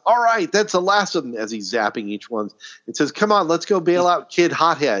 Kaz. All right, that's the last of them, as he's zapping each one. It says, come on, let's go bail out Kid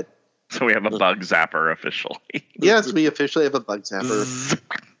Hothead. So we have a bug zapper officially. Yes, we officially have a bug zapper.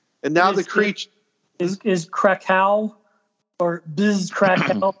 And now the creature... Is Krakow or Biz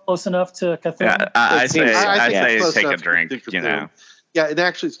Krakow close enough to Cthulhu? Yeah, I say it's close take a enough drink, to Cthulhu. you Yeah, and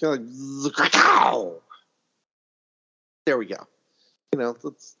actually it's kind of like... Krakow! There we go.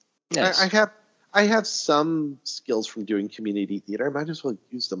 Yes. I have some skills from doing community theater. I might as well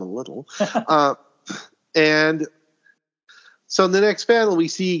use them a little. And so in the next panel, we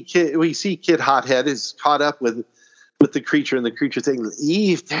see Kid Hothead is caught up with the creature, and the creature saying,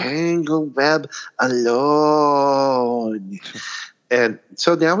 "Leave Tangleweb alone." And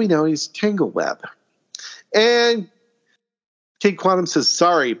so now we know he's Tangleweb. And Kid Quantum says,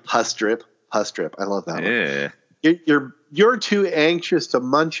 "Sorry, Pustrip." Pustrip, I love that one. Yeah. You're too anxious to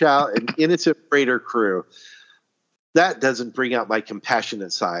munch out an innocent freighter crew. That doesn't bring out my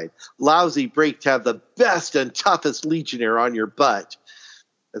compassionate side. Lousy break to have the best and toughest Legionnaire on your butt.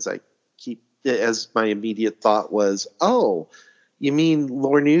 As my immediate thought was, oh, you mean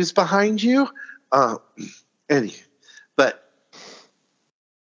Lore News behind you? But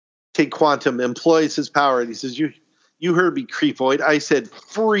Kid Quantum employs his power and he says, "You heard me, Creepoid. I said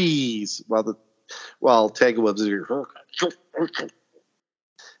freeze." While Tangleweb's here.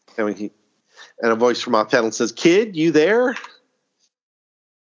 And a voice from off panel says, "Kid, you there?"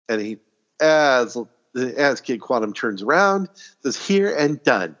 And as Kid Quantum turns around, says, "Here and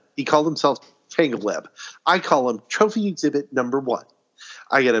done." He called himself Tangleweb. I call him Trophy Exhibit Number 1.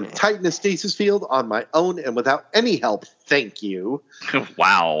 I get him tight in a stasis field on my own and without any help. Thank you.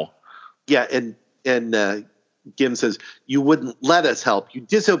 Wow. Yeah, and Gim says, "You wouldn't let us help. You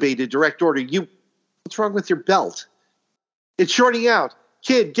disobeyed a direct order. What's wrong with your belt? It's shorting out.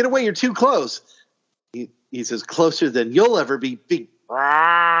 Kid, get away. You're too close." He says, "Closer than you'll ever be, big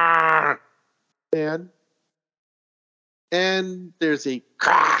man." And there's a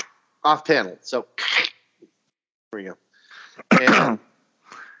crack off panel. So there we go.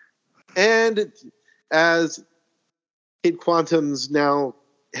 And as Kid Quantum's now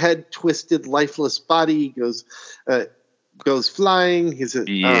head twisted, lifeless body goes flying, his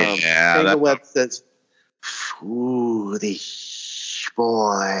Tangleweb says, "Ooh, they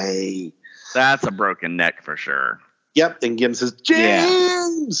boy. That's a broken neck for sure. Yep. And Gim says,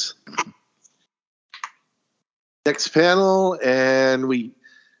 James. Yeah. Next panel, and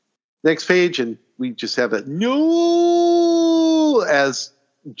next page, and we just have a no as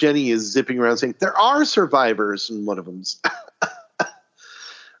Jenny is zipping around saying there are survivors, and one of them's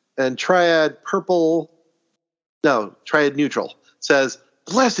and Triad Neutral says,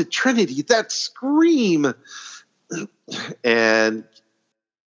 "Blessed Trinity, that scream!" And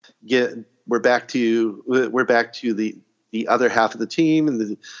we're back to the other half of the team,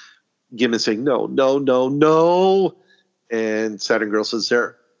 and Gim is saying, no. And Saturn Girl says,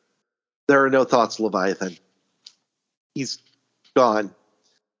 there are no thoughts, Leviathan. He's gone.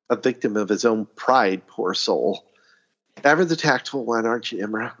 A victim of his own pride, poor soul. Ever the tactful one, aren't you,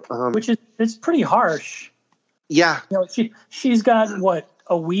 Imra? Which is, it's pretty harsh. Yeah. You know, she's got, what,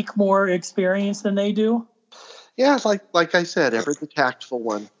 a week more experience than they do? Yeah, like I said, ever the tactful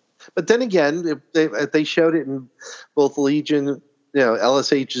one. But then again, if they showed it in both Legion,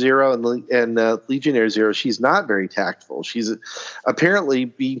 LSH 0 and Legionnaire 0, she's not very tactful. She's apparently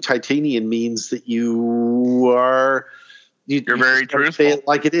being Titanian means that you're very truthful,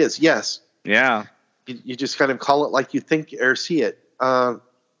 like it is. Yes. Yeah. You just kind of call it like you think or see it.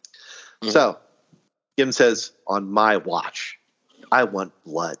 So, Gim says, on my watch, I want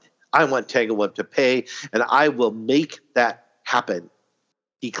blood. I want Tanglewood to pay, and I will make that happen.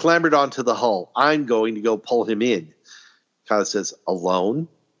 He clambered onto the hull. I'm going to go pull him in. Kaz says, alone?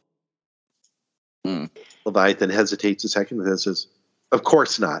 Leviathan hesitates a second and then says, of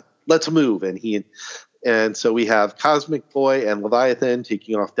course not. Let's move. And so we have Cosmic Boy and Leviathan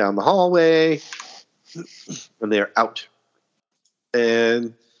taking off down the hallway, and they're out.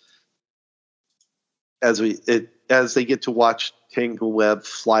 And as they get to watch Tangleweb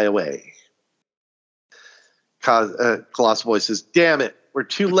fly away, Colossal Boy says, damn it, we're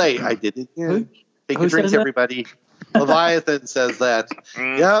too late. I did it. Yeah. Take a drink, everybody. Leviathan says that.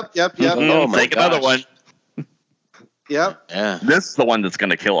 Yep. Oh, take another one. Yep. Yeah. This is the one that's going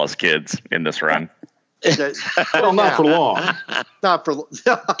to kill us kids in this run. Well, not for long. Not for long.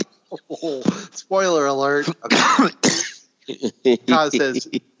 Spoiler alert. Kaz says,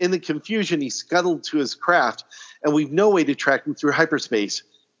 in the confusion, he scuttled to his craft, and we've no way to track him through hyperspace.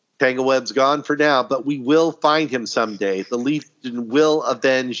 Tangleweb's gone for now, but we will find him someday. The Legion will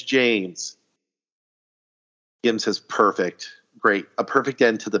avenge James. Gim says, perfect. Great. A perfect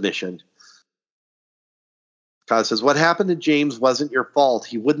end to the mission. Kaz says, what happened to James wasn't your fault.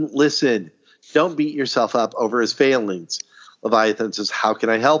 He wouldn't listen. Don't beat yourself up over his failings. Leviathan says, how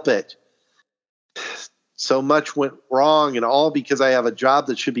can I help it? So much went wrong, and all because I have a job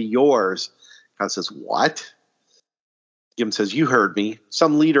that should be yours. Kaz says, what? Gim says, you heard me.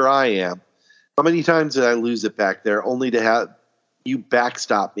 Some leader I am. How many times did I lose it back there only to have you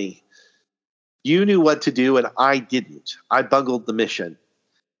backstop me? You knew what to do, and I didn't. I bungled the mission.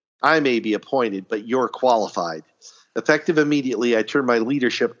 I may be appointed, but you're qualified. Effective immediately, I turn my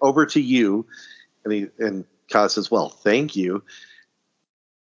leadership over to you. And Kaz says, well, thank you.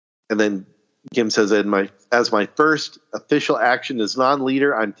 And then Gim says, as my first official action as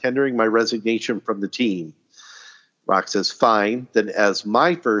non-leader, I'm tendering my resignation from the team. Rock says, fine. Then as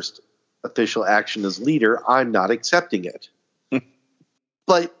my first official action as leader, I'm not accepting it.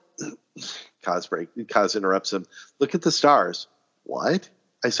 But Kaz interrupts him. Look at the stars. What?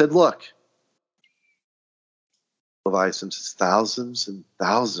 I said, look. Leviathan says, thousands and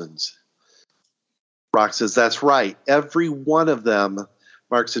thousands. Rock says, that's right. Every one of them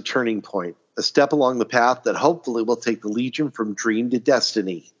marks a turning point, a step along the path that hopefully will take the Legion from dream to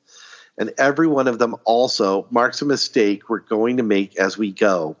destiny. And every one of them also marks a mistake we're going to make as we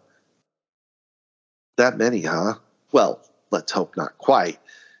go. That many, huh? Well, let's hope not quite.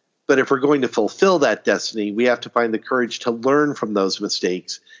 But if we're going to fulfill that destiny, we have to find the courage to learn from those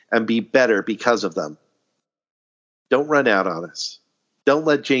mistakes and be better because of them. Don't run out on us. Don't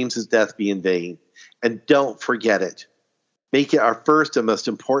let James's death be in vain. And don't forget it. Make it our first and most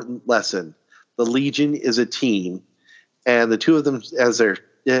important lesson. The Legion is a team. And the two of them, as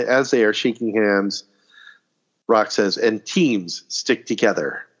they are shaking hands, Rock says, and teams stick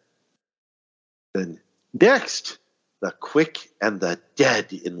together. Then next, the quick and the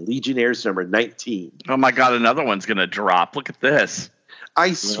dead in Legionnaires number 19. Oh my God, another one's going to drop. Look at this.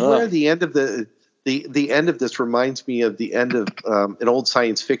 I swear the end of the end of this reminds me of the end of an old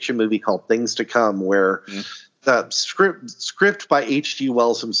science fiction movie called Things to Come, where script by H.G.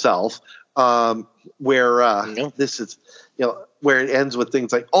 Wells himself, where this is, where it ends with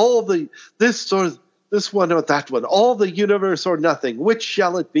things like this one or that one, all the universe or nothing, which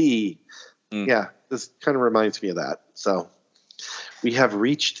shall it be? Yeah, this kind of reminds me of that. So we have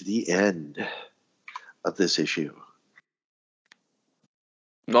reached the end of this issue.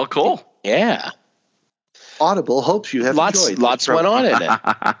 Well, cool. Yeah. Audible hopes you have enjoyed. Lots went on in it.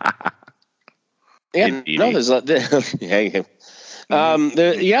 Yeah, Indeed. no, there's a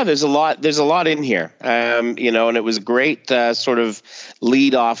there's a lot in here. And it was a great sort of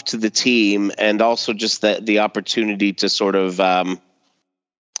lead off to the team, and also just the opportunity to sort of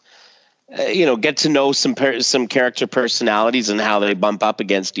get to know some character personalities and how they bump up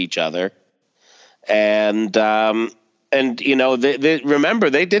against each other. And remember,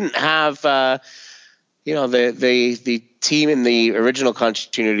 they didn't have the team in the original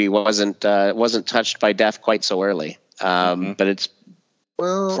continuity wasn't touched by death quite so early. But it's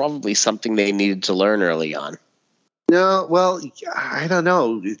probably something they needed to learn early on. No, well, I don't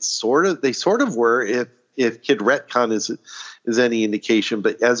know. They sort of were, if Kid Retcon is any indication.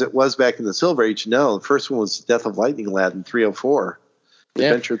 But as it was back in the Silver Age, no. The first one was Death of Lightning Lad in 304.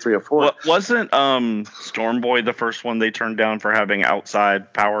 Adventure 304. Wasn't Storm Boy the first one they turned down for having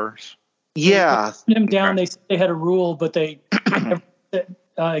outside powers? Yeah. They turned him down. They had a rule, but they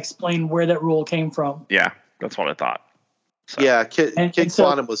explained where that rule came from. Yeah, that's what I thought. So. Yeah, Kid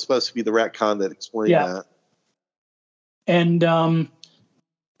Quantum was supposed to be the retcon that explained that. And when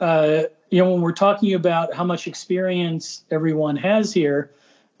we're talking about how much experience everyone has here,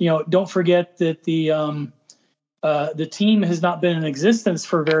 don't forget that the team has not been in existence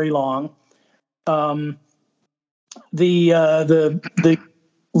for very long. The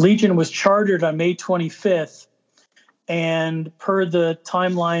Legion was chartered on May 25th, and per the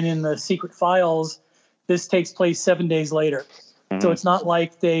timeline in the secret files, this takes place 7 days later. Mm-hmm. So it's not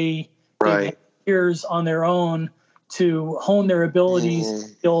like they had years on their own to hone their abilities and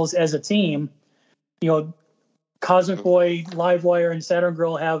skills as a team. Cosmic Boy, Livewire, and Saturn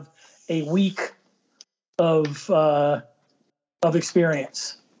Girl have a week of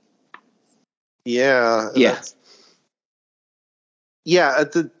experience. Yeah.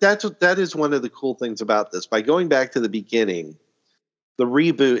 That is one of the cool things about this. By going back to the beginning, the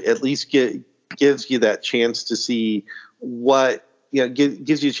reboot at least gives you that chance to see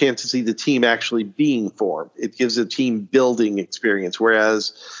gives you a chance to see the team actually being formed. It gives a team building experience.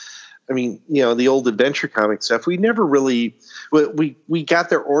 Whereas, the old Adventure comic stuff, we never really we got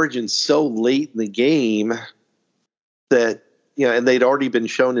their origins so late in the game that. And they'd already been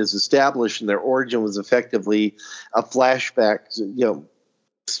shown as established, and their origin was effectively a flashback,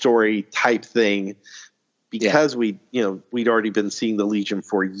 story type thing, because we'd already been seeing the Legion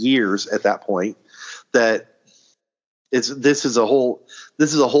for years at that point. That this is a whole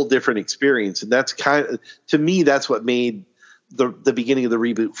different experience, and that's to me that's what made the beginning of the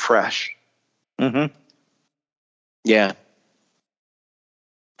reboot fresh. Mm-hmm. Yeah.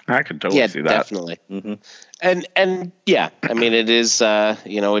 I could totally see that. Definitely. Mm-hmm. And it is,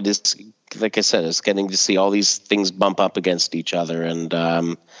 it is, like I said, it's getting to see all these things bump up against each other, and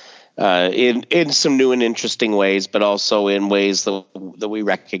in some new and interesting ways, but also in ways that we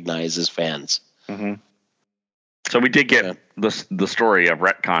recognize as fans. Mm-hmm. So we did get the story of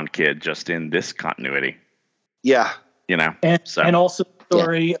Retcon Kid just in this continuity. Yeah. And also the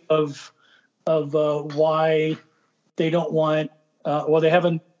story of why they don't want, they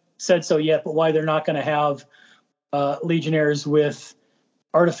haven't said so yet, but why they're not going to have Legionnaires with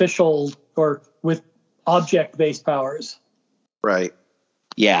artificial or with object-based powers. Right.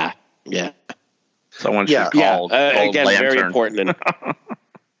 Yeah. Someone should call again, Lantern. very important.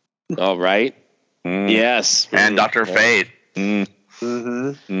 All right. Yes. And Dr. Fate. Anyway.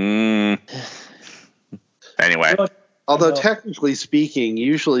 Although technically speaking,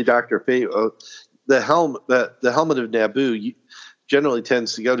 usually Dr. Fate, the helmet of Naboo generally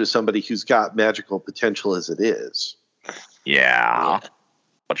tends to go to somebody who's got magical potential as it is. Yeah.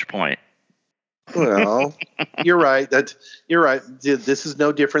 What's your point? Well, you're right. You're right. This is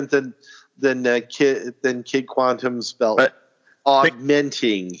no different than Kid Quantum's belt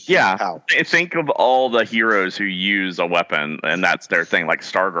augmenting his power. Think of all the heroes who use a weapon, and that's their thing, like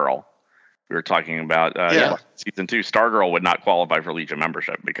Stargirl. We were talking about season 2. Stargirl would not qualify for Legion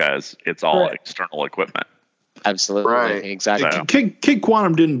membership because it's all external equipment. Absolutely. Right. Exactly. So. Kid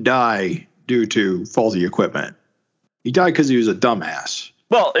Quantum didn't die due to faulty equipment. He died because he was a dumbass.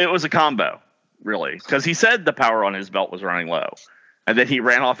 Well, it was a combo, really, because he said the power on his belt was running low, and then he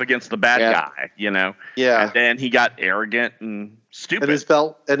ran off against the bad guy, Yeah. And then he got arrogant and stupid.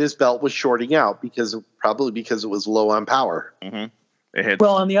 And his belt was shorting out because it was low on power. Mm-hmm.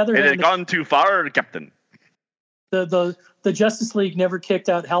 On the other hand, it had gone too far, Captain. The Justice League never kicked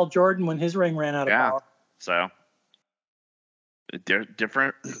out Hal Jordan when his ring ran out of power. So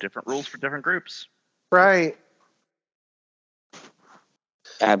different rules for different groups. Right.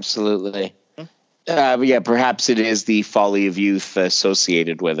 Absolutely. Yeah, perhaps it is the folly of youth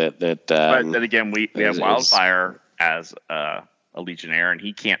associated with it. But then again, we have Wildfire as a Legionnaire, and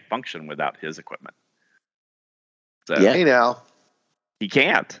he can't function without his equipment. So Hey now. He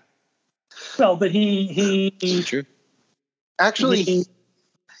can't. Well, but he true. Actually,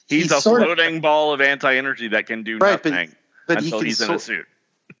 he's a floating ball of anti-energy that can do nothing but until he's in a suit.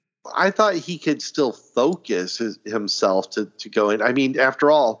 I thought he could still focus himself to go in. I mean,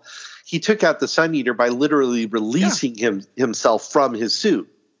 after all, he took out the Sun Eater by literally releasing himself from his suit.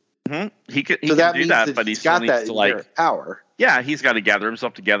 Mm-hmm. He can do that, but he's got that like power. Yeah, he's got to gather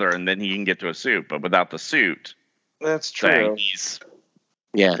himself together, and then he can get to a suit. But without the suit, that's true.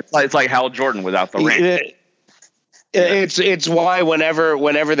 It's like Hal Jordan without the ring. It's why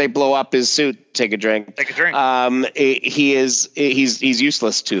whenever they blow up his suit, take a drink. He's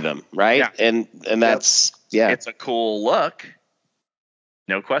useless to them, right? Yeah. And that's It's a cool look.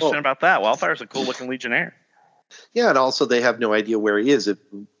 No question about that. Wildfire's a cool looking Legionnaire. Yeah, and also they have no idea where he is if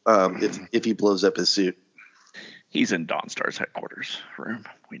he blows up his suit. He's in Dawnstar's headquarters room.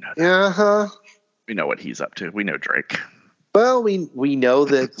 We know that. Uh-huh. We know what he's up to. We know Drake. Well, we know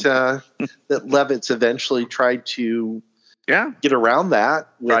that that Levitz eventually tried to get around that.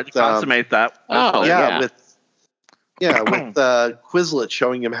 Tried to consummate that. With Quizlet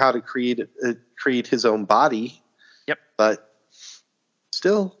showing him how to create his own body. Yep. But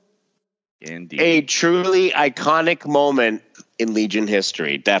still, indeed, a truly iconic moment in Legion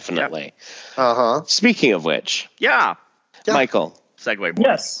history, definitely. Yep. Speaking of which, Michael, segue board.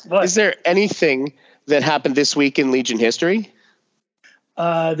 Yes. What? Is there anything that happened this week in Legion history?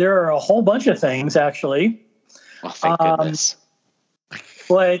 There are a whole bunch of things, actually. Oh, thank goodness.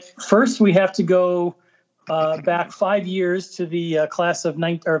 But first, we have to go back 5 years to the class of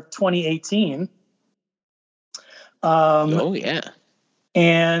 2018.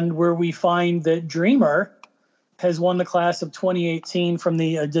 And where we find that Dreamer has won the class of 2018 from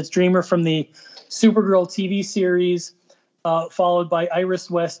the Dreamer from the Supergirl TV series, followed by Iris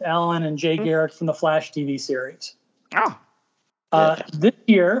West Allen and Jay Garrick from the Flash TV series. This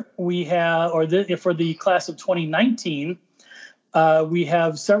year we have, for the class of 2019, we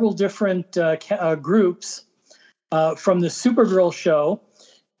have several different groups from the Supergirl show.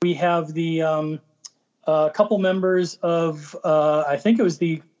 We have the couple members of I think it was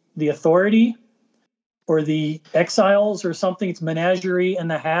the Authority or the Exiles or something. It's Menagerie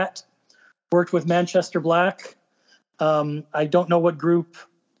and the Hat. Worked with Manchester Black. I don't know what group.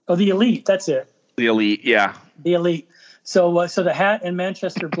 Oh, the Elite. That's it. The Elite, yeah. The Elite. So the Hat and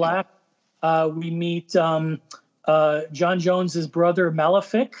Manchester Black. We meet John Jones's brother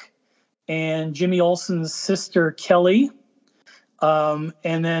Malefic and Jimmy Olsen's sister Kelly. And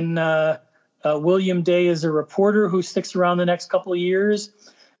then William Day is a reporter who sticks around the next couple of years.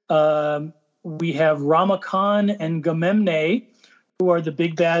 We have Ramakan and Gamemne, who are the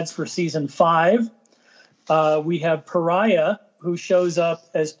big bads for season 5. We have Pariah, who shows up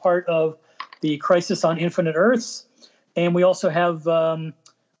as part of the Crisis on Infinite Earths. And we also have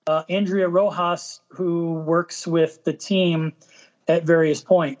Andrea Rojas, who works with the team at various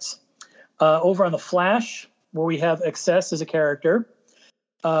points. Over on The Flash, where we have Excess as a character,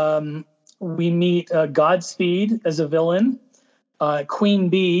 we meet Godspeed as a villain, Queen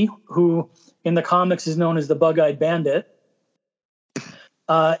Bee, who in the comics is known as the Bug-Eyed Bandit.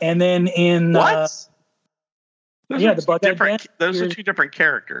 And then in... the Bug-Eyed Bandit. Those are two different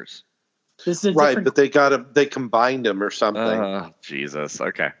characters. This is right, but they combined them or something. Jesus,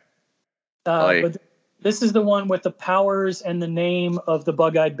 okay. But this is the one with the powers and the name of the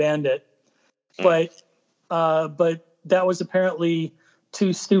Bug-Eyed Bandit. But that was apparently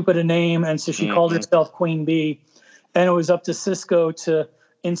too stupid a name, and so she called herself Queen Bee. And it was up to Cisco to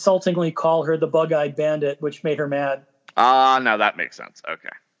insultingly call her the Bug-Eyed Bandit, which made her mad. No, that makes sense. Okay.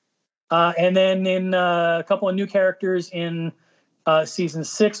 And then in a couple of new characters in season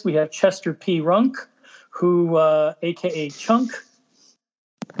 6, we have Chester P. Runk, who, a.k.a. Chunk,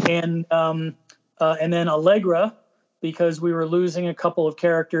 and then Allegra, because we were losing a couple of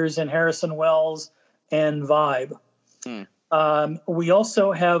characters in Harrison Wells and Vibe. We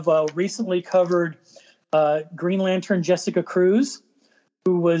also have recently covered Green Lantern Jessica Cruz,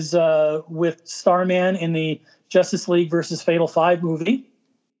 who was with Starman in the Justice League versus Fatal 5 movie.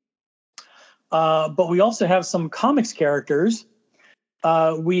 But we also have some comics characters.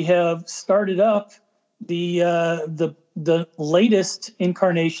 We have started up the latest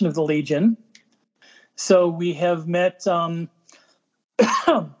incarnation of the Legion. So we have met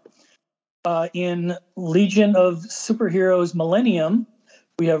in Legion of Superheroes Millennium.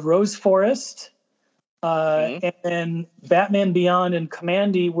 We have Rose Forrest, And then Batman Beyond and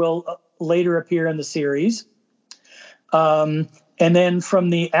Kamandi will later appear in the series. And then from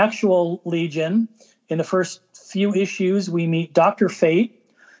the actual Legion, in the first few issues, we meet Dr. Fate,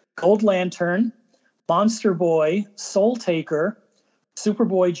 Gold Lantern, Monster Boy, Soul Taker,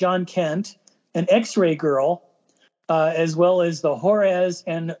 Superboy John Kent, and X-Ray Girl, as well as the Horaz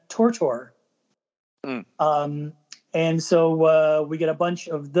and Tortor. And so we get a bunch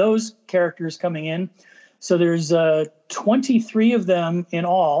of those characters coming in. So there's 23 of them in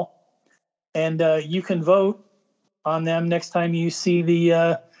all, and you can vote on them next time you see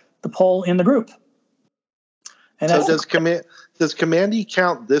the poll in the group. And so does Kamandi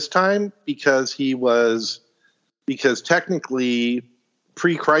count this time because technically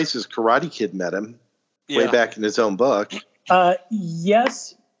pre-Crisis Karate Kid met him way back in his own book.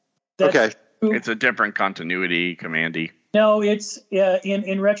 Yes. Okay. True. It's a different continuity, Kamandi. No, it's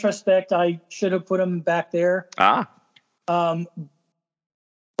in retrospect, I should have put him back there. But I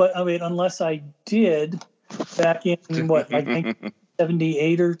mean, unless I did back in what I think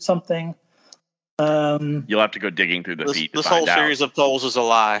 78 or something. You'll have to go digging through the feet. This whole series of polls is a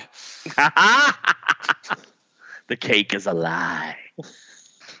lie. The cake is a lie.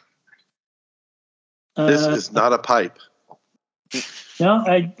 This is not a pipe. No,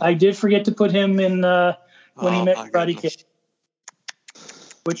 I did forget to put him in when he met Karate Kid,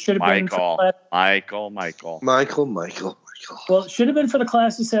 which should have been Michael. Well, it should have been for the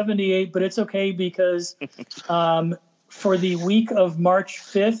class of 78, but it's okay because for the week of March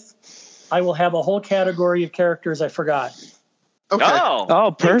 5th, I will have a whole category of characters I forgot. Okay.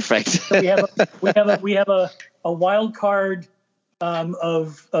 Oh, perfect. So we have a wild card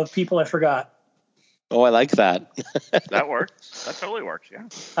of people I forgot. Oh, I like that. That works. That totally works.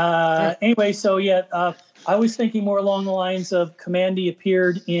 Yeah. Anyway, so I was thinking more along the lines of Kamandi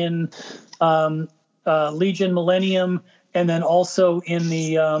appeared in Legion Millennium, and then also in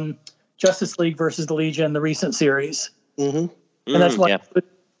the Justice League versus the Legion, the recent series. Mm-hmm. And that's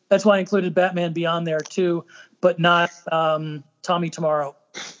why I included Batman Beyond there too, but not Tommy Tomorrow.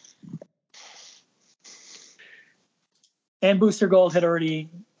 And Booster Gold had already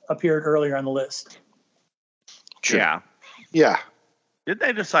appeared earlier on the list. True. Yeah. Did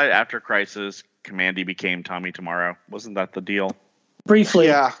they decide after Crisis, Kamandi became Tommy Tomorrow? Wasn't that the deal? Briefly.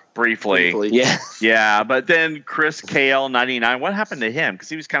 Yeah. Briefly. Yeah. Yeah, but then Chris KL99, what happened to him? Because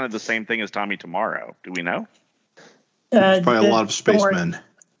he was kind of the same thing as Tommy Tomorrow. Do we know? There's probably a lot of spacemen.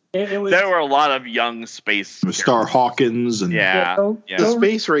 There were a lot of young space. Star Hawkins and Yeah. The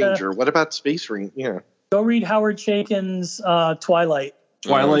Space Ranger. What about Space Ranger? Yeah. Go read Howard Chaykin's Twilight.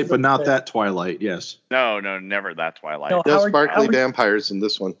 Twilight, but not that Twilight. Yes. No, never that Twilight. No, No sparkly vampires in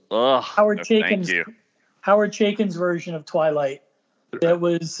this one. Ugh, Howard thank you. Chaykin's version of Twilight that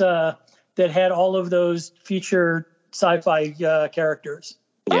was that had all of those future sci-fi characters.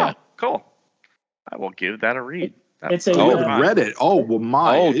 Yeah. Oh, cool. I will give that a read. It's a You haven't read it. Oh, well,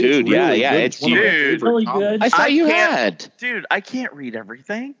 my. Oh, dude, really yeah. good. It's one of my dude. favorite really comics. good. I thought you can't- had. Dude, I can't read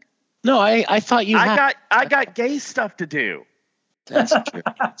everything. No, I thought you had. I got gay stuff to do. That's true.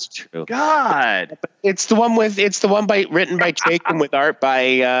 That's true. God. It's the one written by Chaykin with art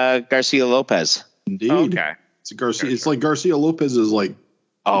by Garcia Lopez. Indeed. Okay. It's Garcia. It's like Garcia Lopez is like.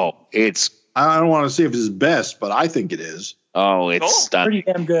 Oh, it's I don't want to say if it's his best, but I think it is. it's Cool. stunning.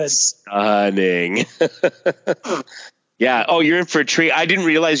 Pretty damn good. Stunning. Yeah. Oh, you're in for a treat. I didn't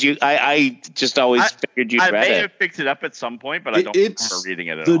realize you. I just always figured you'd I read may it. have picked it up at some point, but I don't It's remember reading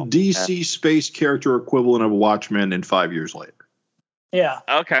it at the all. DC space character equivalent of Watchmen in 5 years later. Yeah.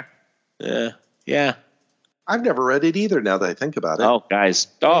 Okay. Yeah. I've never read it either now that I think about it. Oh, guys.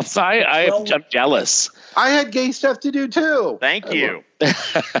 Oh, I'm jealous. I had gay stuff to do too. Thank you.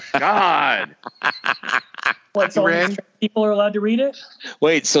 God. What, so Ren? people are allowed to read it?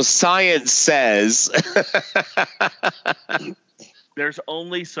 Wait. So science says. There's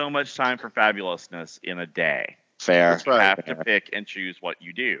only so much time for fabulousness in a day. Fair. That's You right. have to pick and choose what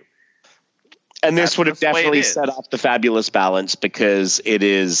you do. And this That's would have just the way it definitely is. set off the fabulous balance because it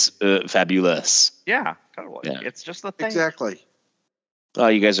is fabulous. Yeah, totally. Yeah. It's just the thing. Exactly. Oh,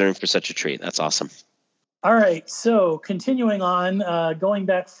 you guys are in for such a treat. That's awesome. All right. So continuing on, going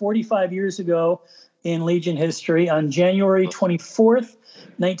back 45 years ago in Legion history, on January 24th,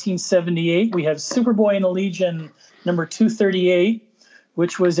 1978, we have Superboy in the Legion number 238,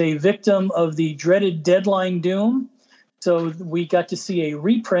 which was a victim of the dreaded Deadline Doom. So we got to see a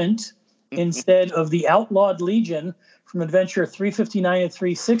reprint instead of the Outlawed Legion from Adventure 359 and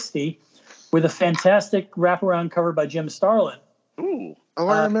 360 with a fantastic wraparound cover by Jim Starlin. Ooh. Oh,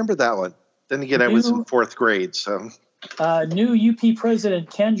 I remember that one. Then again, I was in fourth grade, so New UP president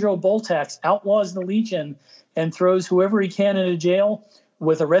Kandro Boltax outlaws the Legion and throws whoever he can into jail,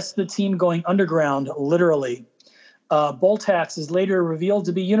 with the rest of the team going underground, literally. Boltax is later revealed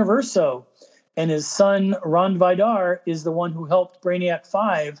to be Universo, and his son, Ron Vidar, is the one who helped Brainiac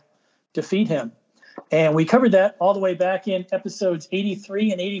 5 defeat him. And we covered that all the way back in episodes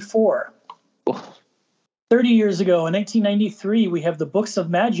 83 and 84. 30 years ago, in 1993, we have the Books of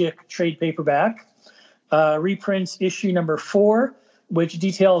Magic trade paperback, reprints issue number 4, which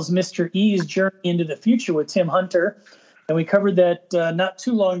details Mr. E's journey into the future with Tim Hunter. And we covered that not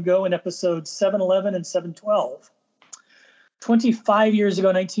too long ago in episodes 711 and 712. 25 years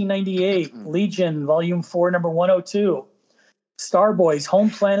ago, 1998, Legion, Volume 4, number 102. Starboy's home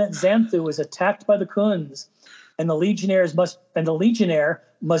planet Xanthu is attacked by the Khunds, and the Legionnaire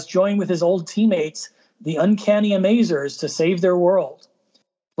must join with his old teammates, the Uncanny Amazers, to save their world.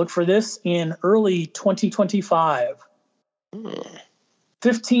 Look for this in early 2025.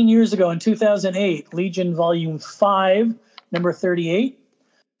 15 years ago, in 2008, Legion Volume 5, number 38.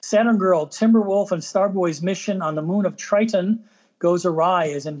 Saturn Girl, Timberwolf, and Starboy's mission on the moon of Triton goes awry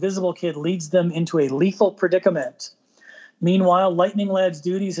as Invisible Kid leads them into a lethal predicament. Meanwhile, Lightning Lad's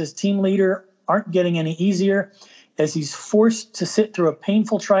duties as team leader aren't getting any easier, as he's forced to sit through a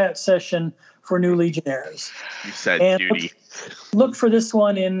painful tryout session for new Legionnaires. You said and duty. Look for this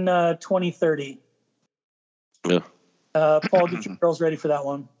one in 2030. Yeah. Paul, get your girls ready for that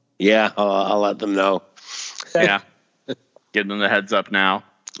one. Yeah, I'll let them know. Okay. Yeah. Give them the heads up now.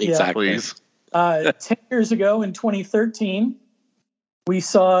 Exactly. Please. 10 years ago in 2013, we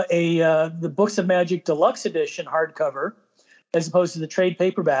saw the Books of Magic Deluxe Edition hardcover as opposed to the trade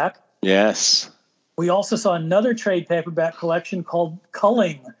paperback. Yes. We also saw another trade paperback collection called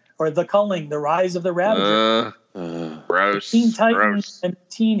Culling, or The Culling, The Rise of the Ravager. Gross. Teen Titans Gross. and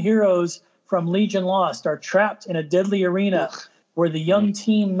teen heroes from Legion Lost are trapped in a deadly arena where the young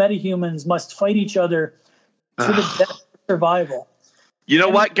team metahumans must fight each other to the death of survival. You know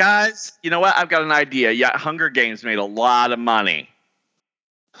what, guys? You know what? I've got an idea. Yeah, Hunger Games made a lot of money.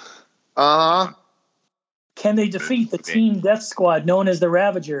 Can they defeat the Team Death Squad known as the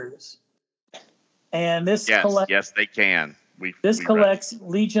Ravagers? And this Yes, they can. We collects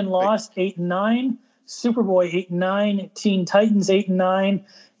Legion Lost 8 and 9, Superboy 8 and 9, Teen Titans 8 and 9,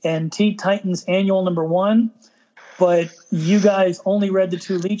 and Teen Titans Annual number 1. But you guys only read the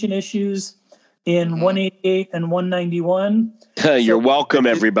 2 Legion issues in 188 and 191. You're welcome,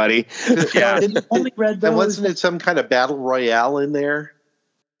 everybody. Yeah. Only read those. And wasn't it some kind of battle royale in there?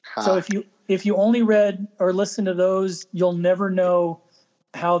 So if you only read or listened to those, you'll never know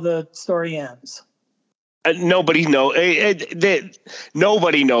how the story ends. Nobody knows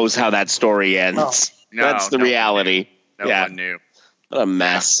how that story ends. No, That's the reality. No one knew. What a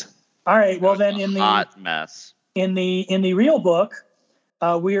mess. All right. Well, then in the hot mess. In the real book,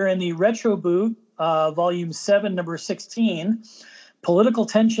 we are in the Retro Boot, Volume 7, number 16. Political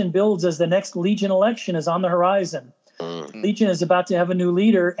tension builds as the next Legion election is on the horizon. Legion is about to have a new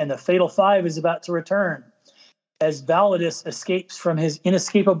leader, and the Fatal Five is about to return as Validus escapes from his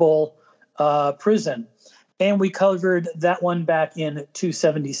inescapable prison. And we covered that one back in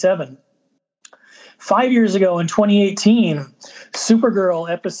 277. 5 years ago in 2018, Supergirl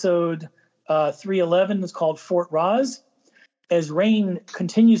episode 311 is called Fort Roz. As Rain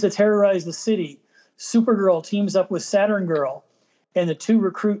continues to terrorize the city, Supergirl teams up with Saturn Girl, and the two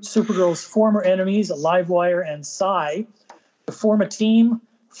recruit Supergirl's former enemies, Livewire and Psi, to form a team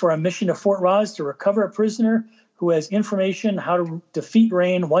for a mission to Fort Roz to recover a prisoner who has information how to defeat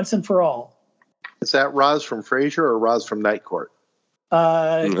Rain once and for all. Is that Roz from Frasier or Roz from Night Court?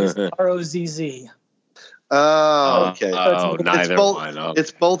 It's ROZZ. Oh, okay. Neither one. Okay.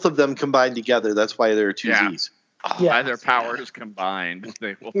 It's both of them combined together. That's why there are two Z's. By their powers combined,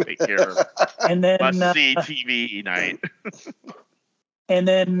 they will take care of and then must-see TV night. And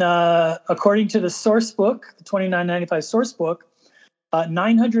then, according to the source book, the 2995 source book,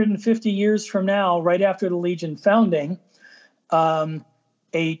 950 years from now, right after the Legion founding, a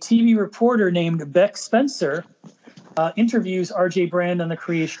TV reporter named Beck Spencer interviews R.J. Brand on the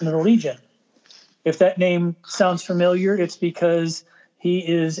creation of the Legion. If that name sounds familiar, it's because he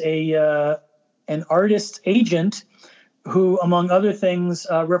is an artist agent who, among other things,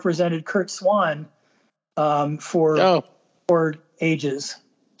 represented Kurt Swan for ages.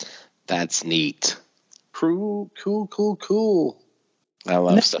 That's neat. Cool. I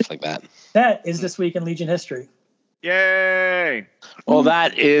love stuff like that. That is This Week in Legion History. Yay! Well,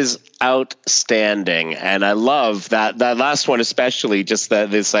 that is outstanding, and I love that last one especially. Just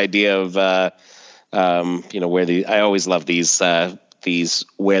this idea of where I always love these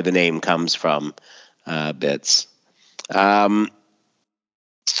where the name comes from bits. Well,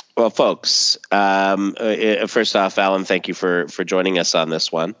 folks, first off, Alan, thank you for joining us on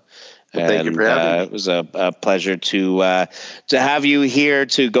this one. Well, thank you for having me. It was a pleasure to have you here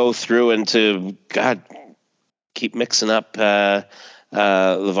to go through and to keep mixing up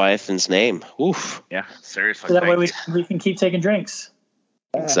Leviathan's name. Oof. Yeah, seriously. So that way we can keep taking drinks.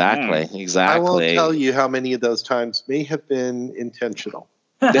 Exactly. I won't tell you how many of those times may have been intentional.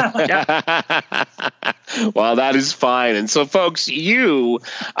 Well, that is fine. And so, folks, you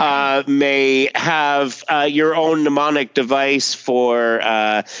may have your own mnemonic device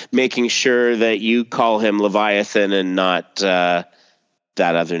for making sure that you call him Leviathan and not that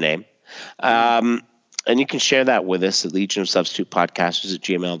other name. And you can share that with us at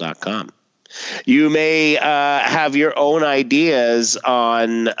legionofsubstitutepodcasters@gmail.com. You may have your own ideas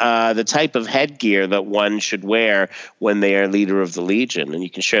on the type of headgear that one should wear when they are leader of the Legion. And you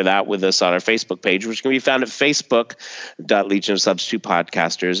can share that with us on our Facebook page, which can be found at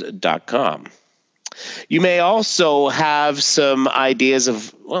facebook.legionofsubstitutepodcasters.com. You may also have some ideas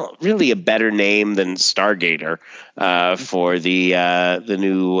of, well, really a better name than Stargator for the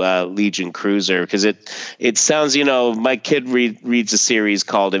new Legion cruiser, because it sounds, my kid reads a series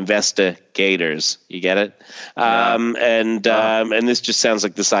called Investigators. You get it? And this just sounds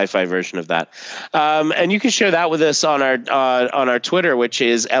like the sci-fi version of that. And you can share that with us on our Twitter, which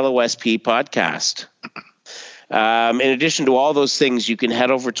is LOSP Podcast. In addition to all those things, you can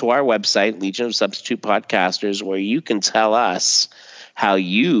head over to our website, Legion of Substitute Podcasters, where you can tell us how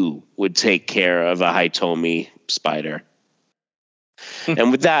you would take care of a Hitomi spider.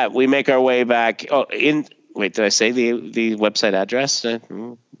 And with that, we make our way back. Wait, did I say the website address?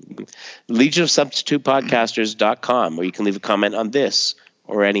 Legion of Substitute Podcasters.com, where you can leave a comment on this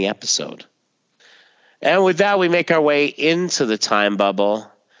or any episode. And with that, we make our way into the time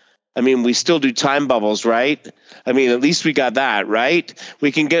bubble. I mean, we still do time bubbles, right? I mean, at least we got that, right?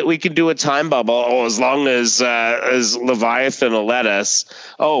 We can do a time bubble. As long as Leviathan will let us.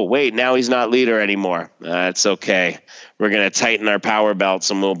 Oh, wait, now he's not leader anymore. It's okay. We're going to tighten our power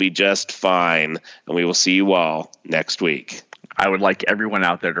belts and we'll be just fine. And we will see you all next week. I would like everyone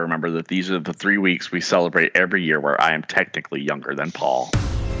out there to remember that these are the 3 weeks we celebrate every year where I am technically younger than Paul.